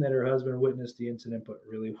 Amy, and that her husband witnessed the incident but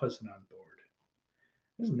really wasn't on board.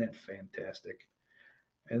 Isn't that fantastic?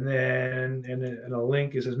 And then in a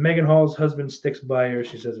link, it says, Megan Hall's husband sticks by her.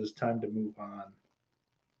 She says it's time to move on.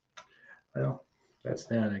 Well, that's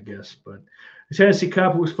that, I guess. But the Tennessee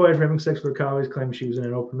cop who was fired for having sex with her colleagues claimed she was in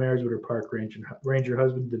an open marriage with her park ranger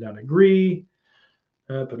husband. Did not agree.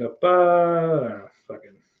 Fucking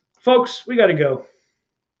folks, we got to go.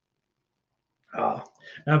 Oh,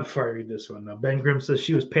 now before I read this one, Ben Grimm says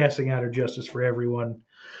she was passing out her justice for everyone.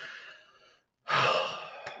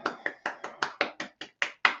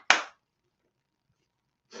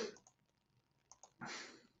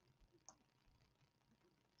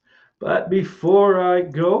 But before I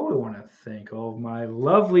go, I want to thank all of my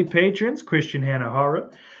lovely patrons, Christian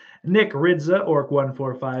Hanahara, Nick Ridza,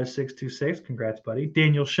 Orc145626, congrats, buddy,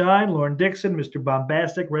 Daniel Shine, Lauren Dixon, Mr.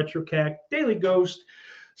 Bombastic, RetroCac, Daily Ghost,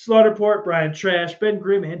 Slaughterport, Brian Trash, Ben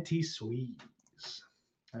Grimm, and T. Sweeze.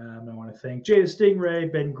 I want to thank Jay the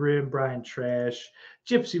Stingray, Ben Grimm, Brian Trash,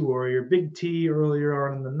 Gypsy Warrior, Big T earlier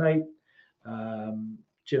on in the night,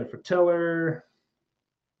 Jennifer Teller,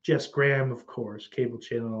 Jess Graham, of course, Cable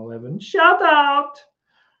Channel 11. Shout out!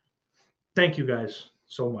 Thank you guys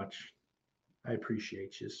so much. I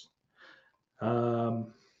appreciate you.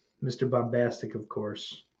 Mr. Bombastic, of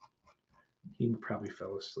course. He probably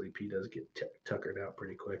fell asleep. He does get tuckered out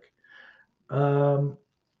pretty quick. But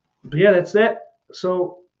yeah, that's that.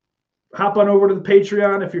 So hop on over to the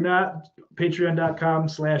Patreon if you're not.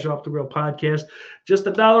 Patreon.com/OffTheRailPodcast. Just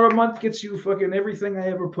 $1 a month gets you fucking everything I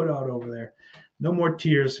ever put out over there. No more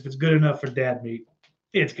tears. If it's good enough for dad meat,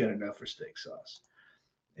 it's good enough for steak sauce.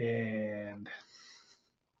 And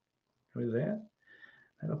with that,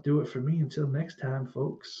 that'll do it for me. Until next time,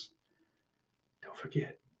 folks. Don't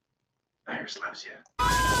forget, Iris loves you.